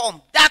being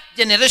formed, that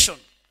generation,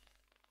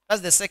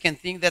 that's the second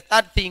thing. The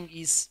third thing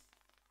is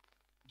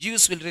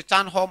Jews will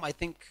return home, I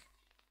think.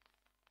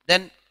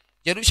 Then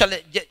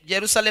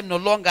Jerusalem no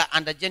longer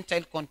under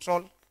Gentile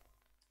control.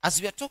 As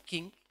we are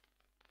talking,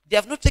 they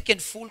have not taken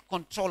full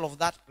control of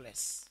that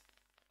place.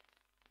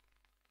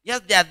 Yes,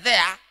 they are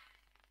there,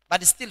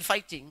 but still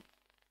fighting.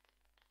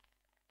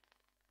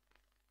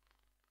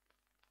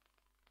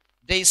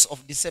 Days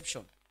of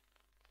deception.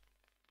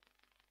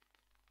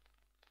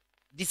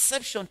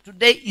 Deception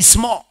today is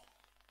more.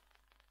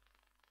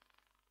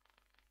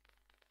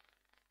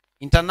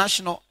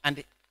 International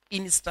and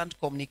instant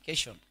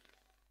communication.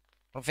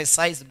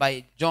 Prophesied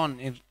by John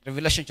in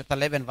Revelation chapter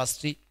 11 verse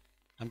 3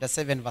 and the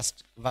 7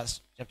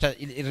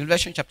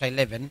 Revelation chapter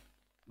 11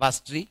 verse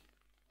 3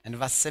 and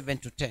verse 7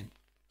 to 10.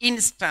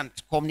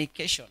 Instant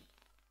communication.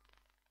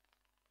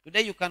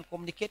 Today you can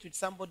communicate with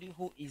somebody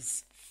who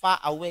is far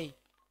away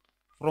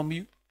from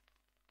you.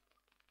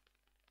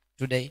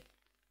 Today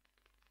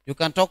you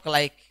can talk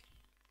like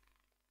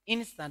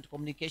instant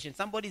communication.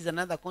 Somebody is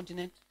another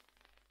continent.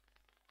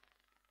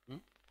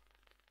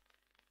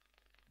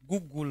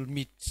 Google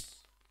Meet,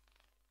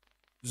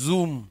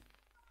 Zoom.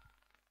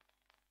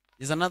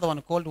 There's another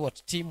one called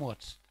what? Team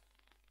what?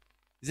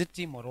 Is it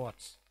Team or what?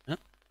 Huh?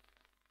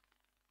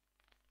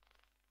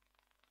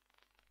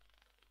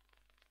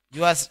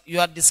 You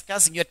are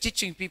discussing, you're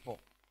teaching people.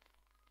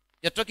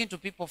 You're talking to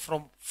people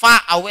from far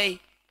away.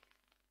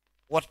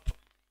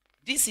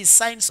 This is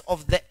signs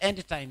of the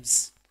end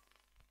times.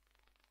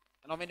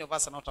 I know many of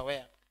us are not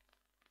aware.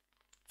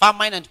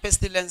 Famine and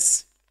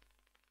pestilence,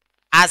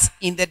 as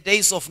in the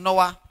days of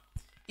Noah.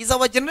 Is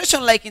our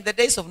generation like in the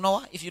days of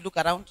Noah? If you look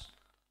around,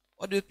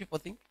 what do people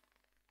think?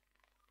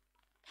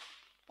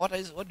 What do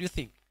you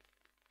think?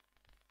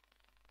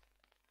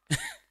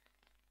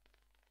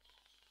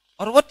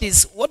 Or what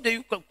do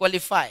you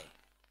qualify?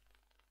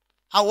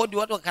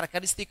 What are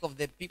characteristic of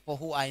the people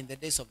who are in the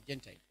days of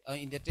Gentiles,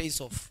 in the days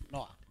of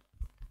Noah?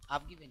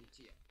 I've given it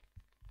here.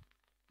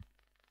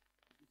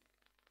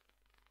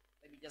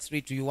 Let me just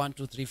read to you 1,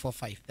 2, 3, 4,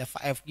 5.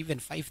 I've given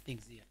 5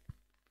 things here.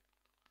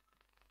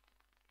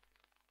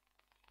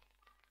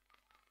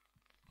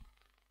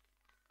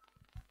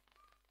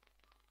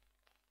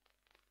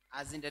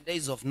 As in the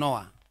days of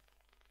Noah.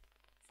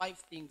 5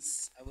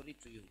 things I will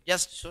read to you,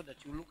 just so that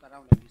you look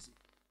around and you see.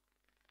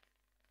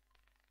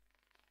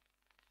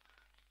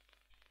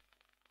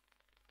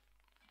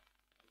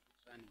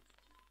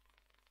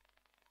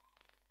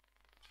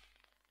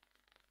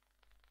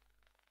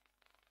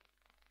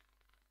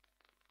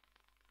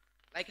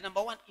 Like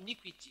number 1,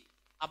 iniquity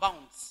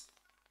abounds.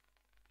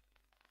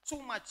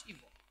 Too much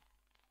evil.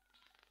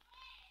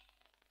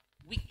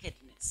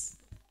 Wickedness.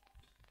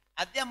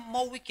 Are there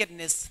more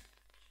wickedness?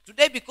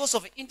 Today, because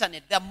of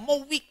internet, there are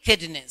more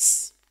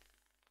wickedness.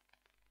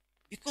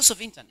 Because of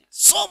internet.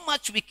 So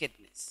much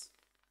wickedness.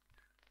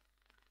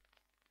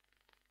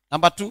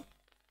 Number 2,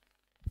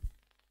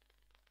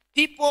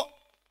 people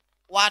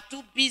were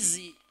too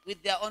busy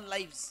with their own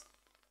lives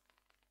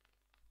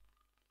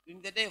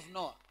during the day of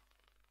Noah.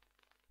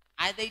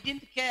 And they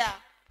didn't care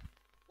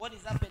what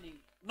is happening.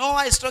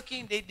 Noah is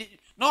talking.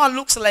 Noah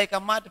looks like a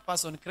mad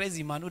person,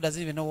 crazy man who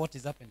doesn't even know what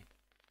is happening.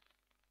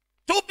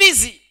 Too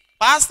busy.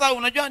 Pastor,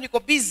 unajua niko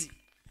busy.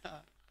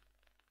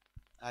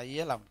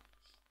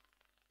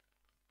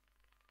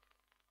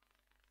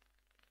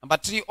 Number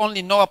 3,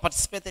 only Noah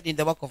participated in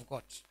the work of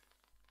God.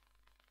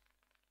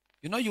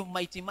 You know, you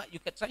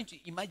can try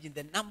to imagine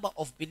the number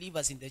of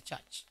believers in the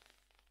church.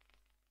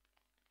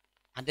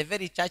 And the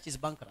very church is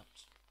bankrupt.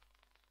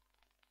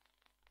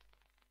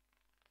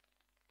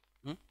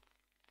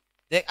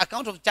 The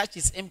account of church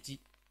is empty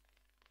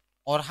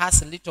or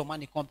has little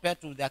money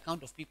compared to the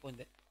account of people in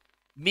there.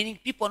 Meaning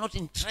people are not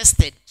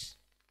interested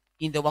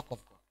in the work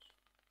of God.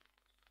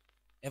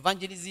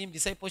 Evangelism,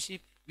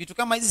 discipleship, vitu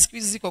kama hizi siku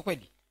hizi ziko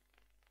kweli.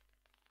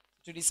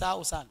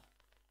 Tulisahau sana.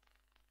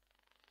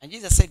 And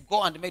Jesus said,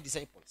 go and make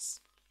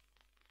disciples.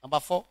 Number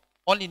 4,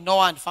 only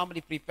Noah and family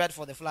prepared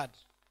for the flood.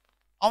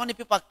 How many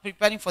people are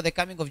preparing for the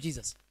coming of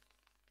Jesus?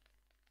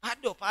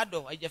 Pado,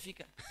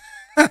 haijafika.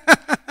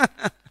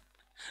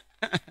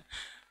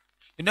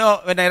 You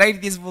know, when I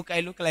write this book, I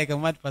look like a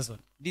mad person.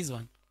 This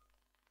one.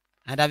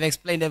 And I've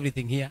explained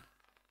everything here.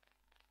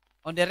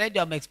 On the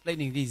radio, I'm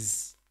explaining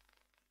this.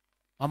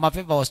 Mama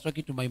Pepper was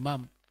talking to my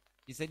mom.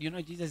 She said, you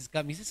know, Jesus is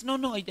coming. He says, no,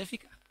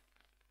 haijafika.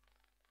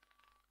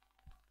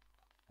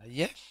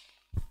 Yeah.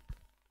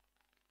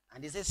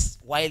 And he says,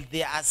 while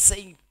they are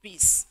saying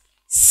peace,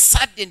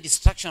 sudden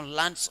destruction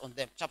lands on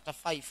them. Chapter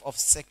 5 of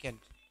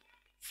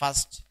 1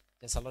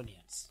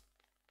 Thessalonians.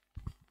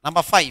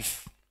 Number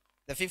 5.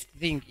 The 5th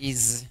thing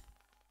is,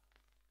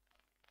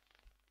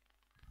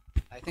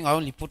 I think I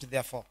only put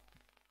there 4.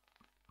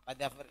 But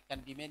there can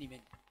be many.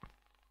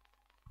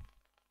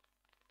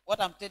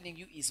 What I'm telling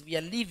you is we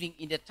are living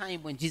in the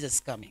time when Jesus is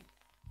coming.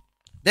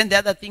 Then the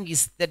other thing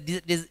is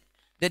the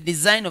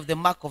design of the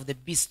mark of the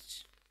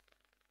beast.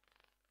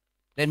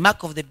 The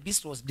mark of the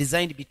beast was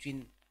designed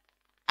between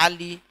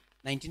late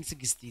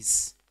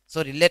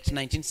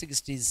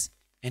 1960s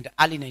and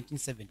early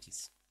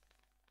 1970s.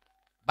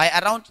 By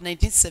around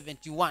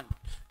 1971,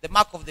 the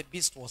mark of the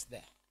beast was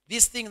there.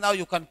 This thing now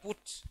you can put,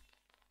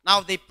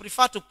 now they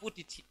prefer to put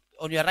it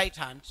on your right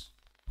hand,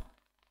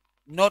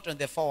 not on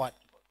the forward.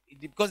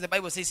 Because the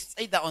Bible says it's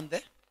either on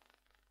the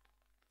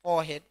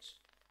forehead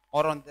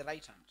or on the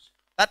right hand.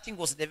 That thing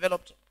was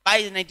developed by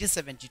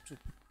 1972.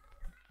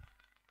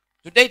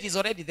 Today it is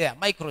already there,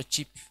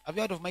 microchip. Have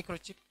you heard of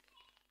microchip?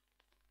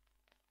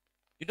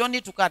 You don't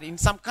need to carry. In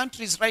some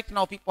countries right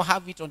now, people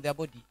have it on their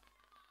body.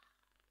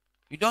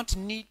 You don't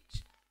need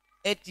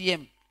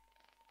ATM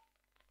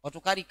or to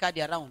carry card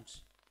around.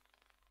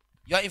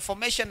 Your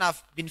information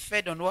have been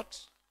fed on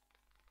what?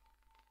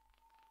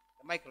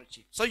 The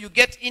microchip. So you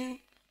get in,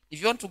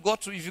 if you go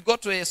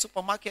to a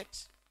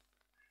supermarket,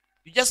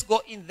 you just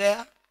go in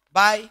there,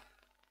 buy,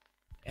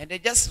 and they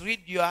just read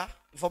your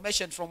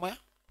information from where?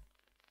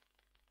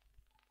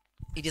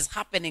 It is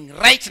happening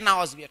right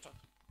now as we are talking.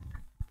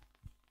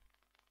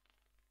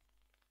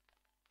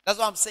 That's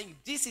why I'm saying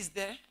this is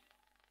the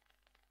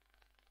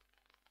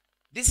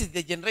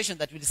generation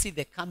that will see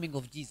the coming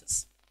of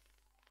Jesus.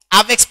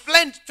 I've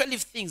explained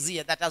 12 things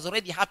here that has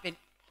already happened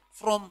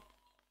from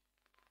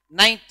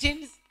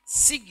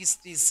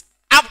 1960s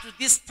up to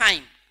this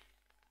time.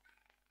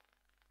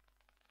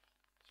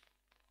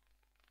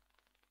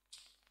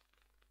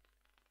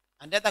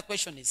 And the other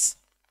question is,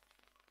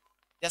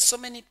 there are so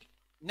many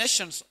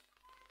nations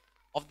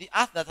of the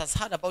earth that has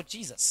heard about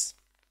Jesus.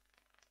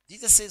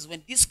 Jesus says,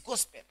 when this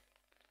gospel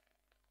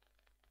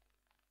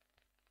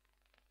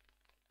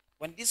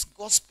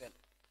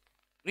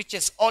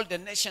reaches all the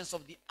nations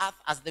of the earth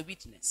as the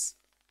witness,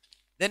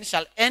 then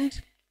shall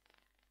end.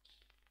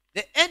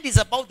 The end is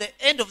about the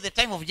end of the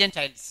time of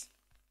Gentiles.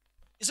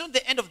 It's not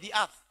the end of the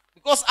earth.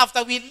 Because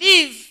after we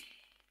leave,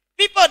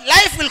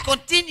 life will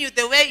continue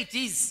the way it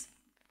is.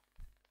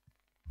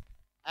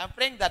 I'm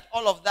praying that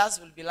all of us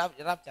will be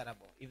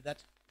rapturable, if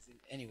that is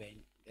anyway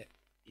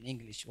in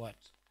English word.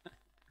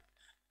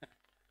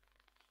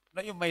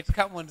 Now you might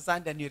come on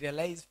Sunday and you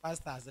realize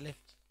pastor has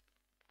left.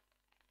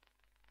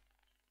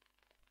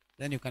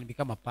 Then you can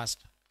become a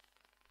pastor.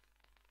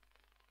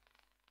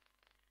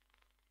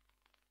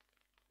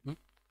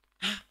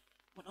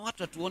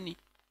 Watu hatuoni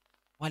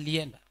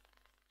walienda.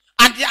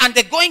 And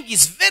the going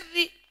is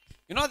very,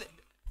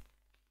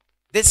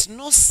 There's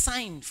no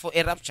sign for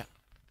a rapture.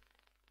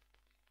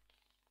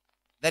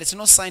 There is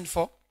no sign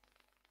for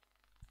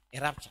a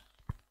rapture.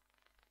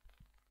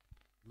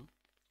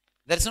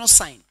 There is no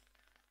sign.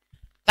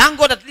 Thank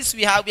God at least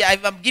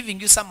I'm giving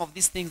you some of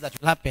these things that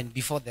will happen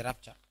before the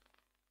rapture.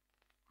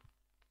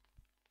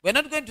 We're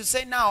not going to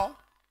say now,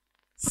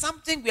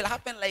 something will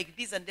happen like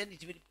this and then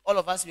all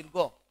of us will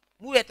go.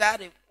 Muwe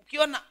tayari.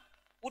 Ukiona,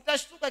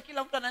 utashtuka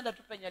kila mtu anaenda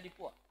tu penye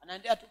alikuwa.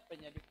 Anaendea tu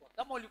penye alikuwa.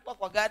 Kama ulikuwa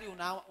kwa gari,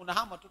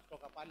 unahama tu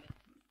kutoka pale.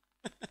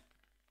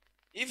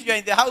 If you're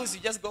in the house,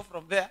 you just go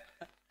from there.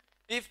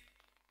 If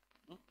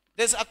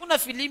hakuna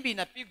filimbi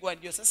inapigwa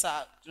ndio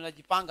sasa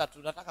tunajipanga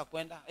tunataka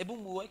kwenda. Hebu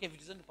muweke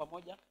vitu zenu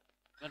pamoja.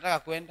 Tunataka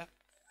kwenda.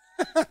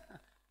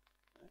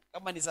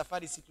 Kama ni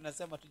safari si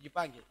tunasema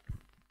tujipange.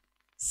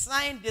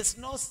 Sign, there's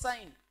no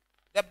sign.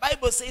 The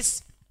Bible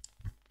says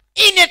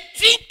in a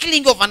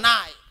twinkling of an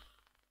eye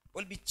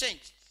will be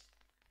changed.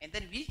 And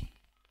then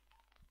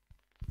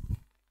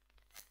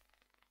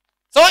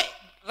so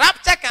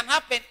rapture can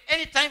happen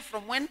anytime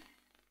from when?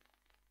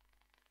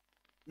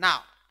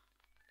 Now.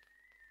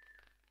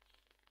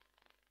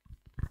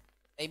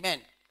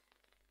 Amen.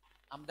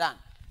 I'm done.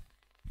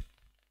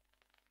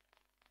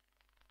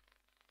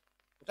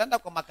 Utaenda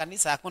kwa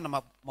makanisa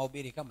hakuna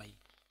mahubiri kama hii.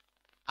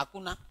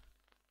 Hakuna.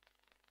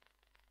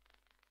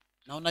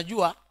 Na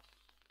unajua,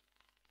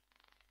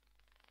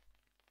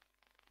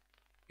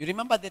 you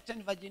remember the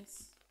 10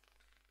 virgins?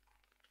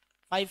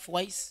 5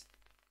 wise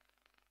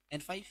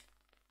and 5?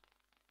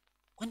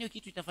 Kwani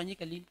kitu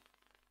itafanyika lini?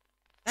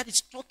 That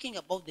is talking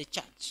about the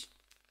church.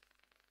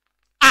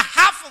 A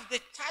half of the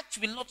church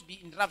will not be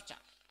in rapture.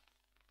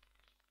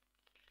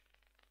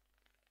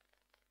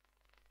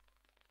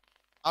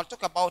 I'll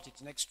talk about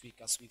it next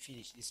week as we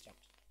finish this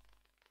chapter.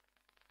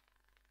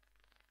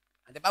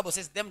 And the Bible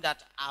says, them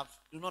that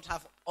do not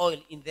have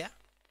oil in their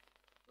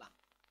lamp,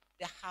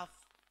 they have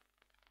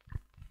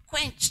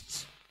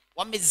quenched.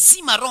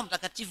 Wamezima Roho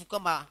Mtakatifu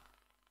kama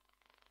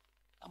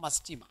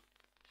stima.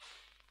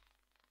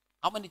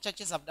 How many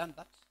churches have done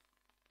that?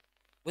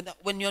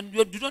 When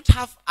you do not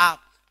have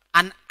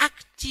an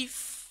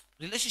active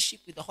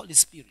relationship with the Holy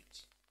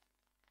Spirit,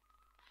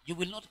 you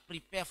will not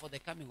prepare for the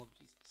coming of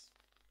Jesus.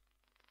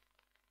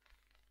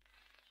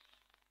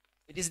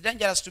 It is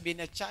dangerous to be in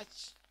a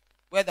church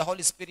where the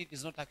Holy Spirit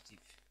is not active.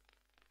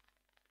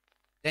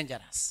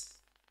 Dangerous.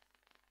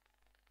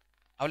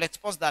 I will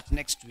expose that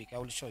next week. I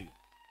will show you.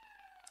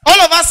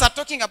 All of us are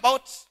talking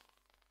about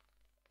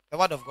the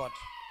Word of God.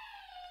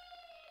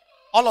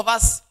 All of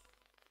us.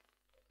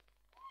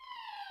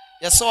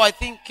 Yes, so I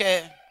think,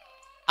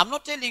 I'm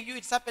not telling you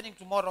it's happening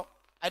tomorrow.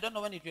 I don't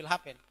know when it will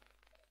happen.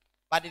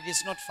 But it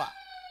is not far.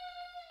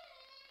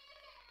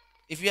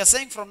 If you are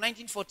saying from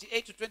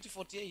 1948 to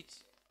 2048,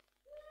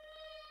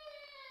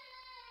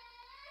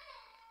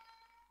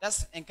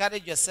 just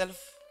encourage yourself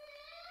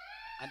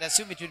and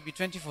assume it will be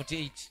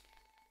 2048.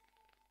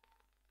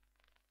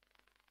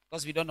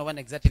 Because we don't know when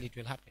exactly it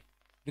will happen.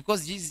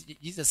 Because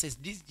Jesus says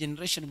this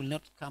generation will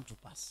not come to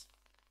pass.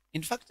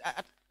 In fact,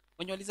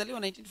 when you walizaliwa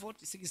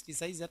 1940, 60,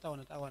 saizi hata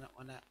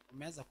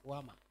wameanza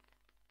kuhama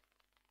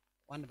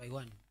one by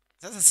one.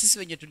 Sasa sisi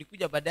wenye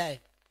tulikuja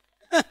baadaye.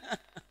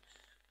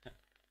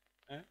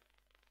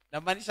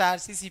 Namaanisha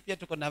sisi pia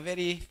tuko na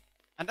very,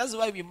 and that's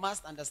why we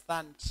must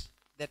understand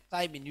the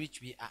time in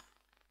which we are.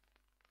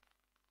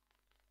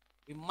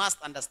 We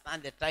must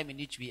understand the time in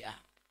which we are.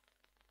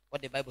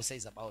 What the Bible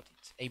says about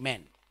it.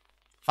 Amen.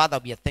 Father,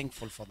 we are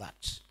thankful for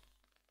that.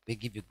 We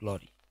give you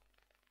glory.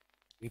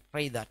 We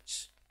pray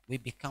that we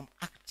become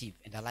active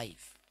and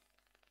alive,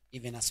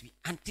 even as we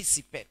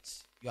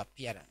anticipate your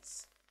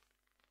appearance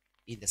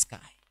in the sky,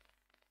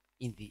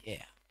 in the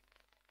air.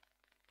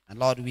 And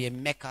Lord, we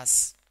make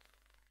us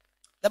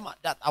them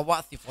that are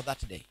worthy for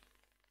that day.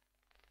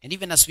 And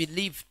even as we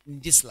live in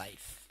this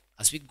life,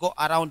 as we go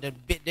around the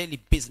daily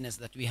business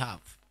that we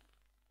have,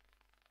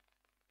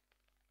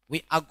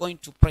 we are going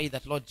to pray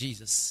that, Lord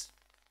Jesus,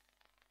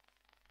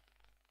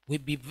 we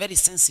be very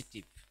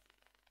sensitive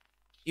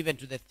even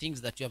to the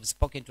things that you have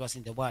spoken to us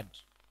in the word,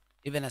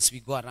 even as we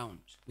go around.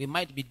 We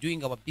might be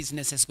doing our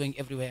businesses, going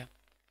everywhere,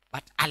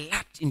 but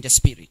alert in the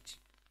spirit,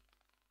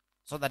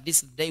 so that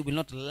this day will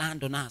not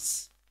land on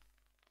us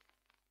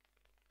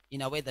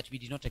in a way that we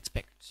did not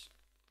expect.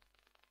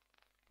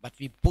 But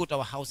we put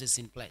our houses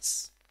in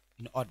place,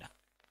 in order,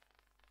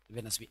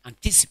 even as we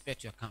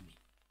anticipate your coming.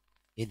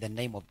 In the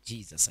name of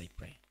Jesus, I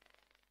pray.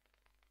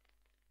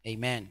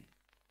 Amen.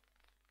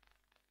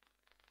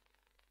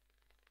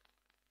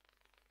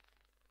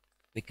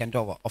 We can do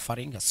our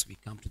offering as we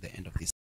come to the end of this.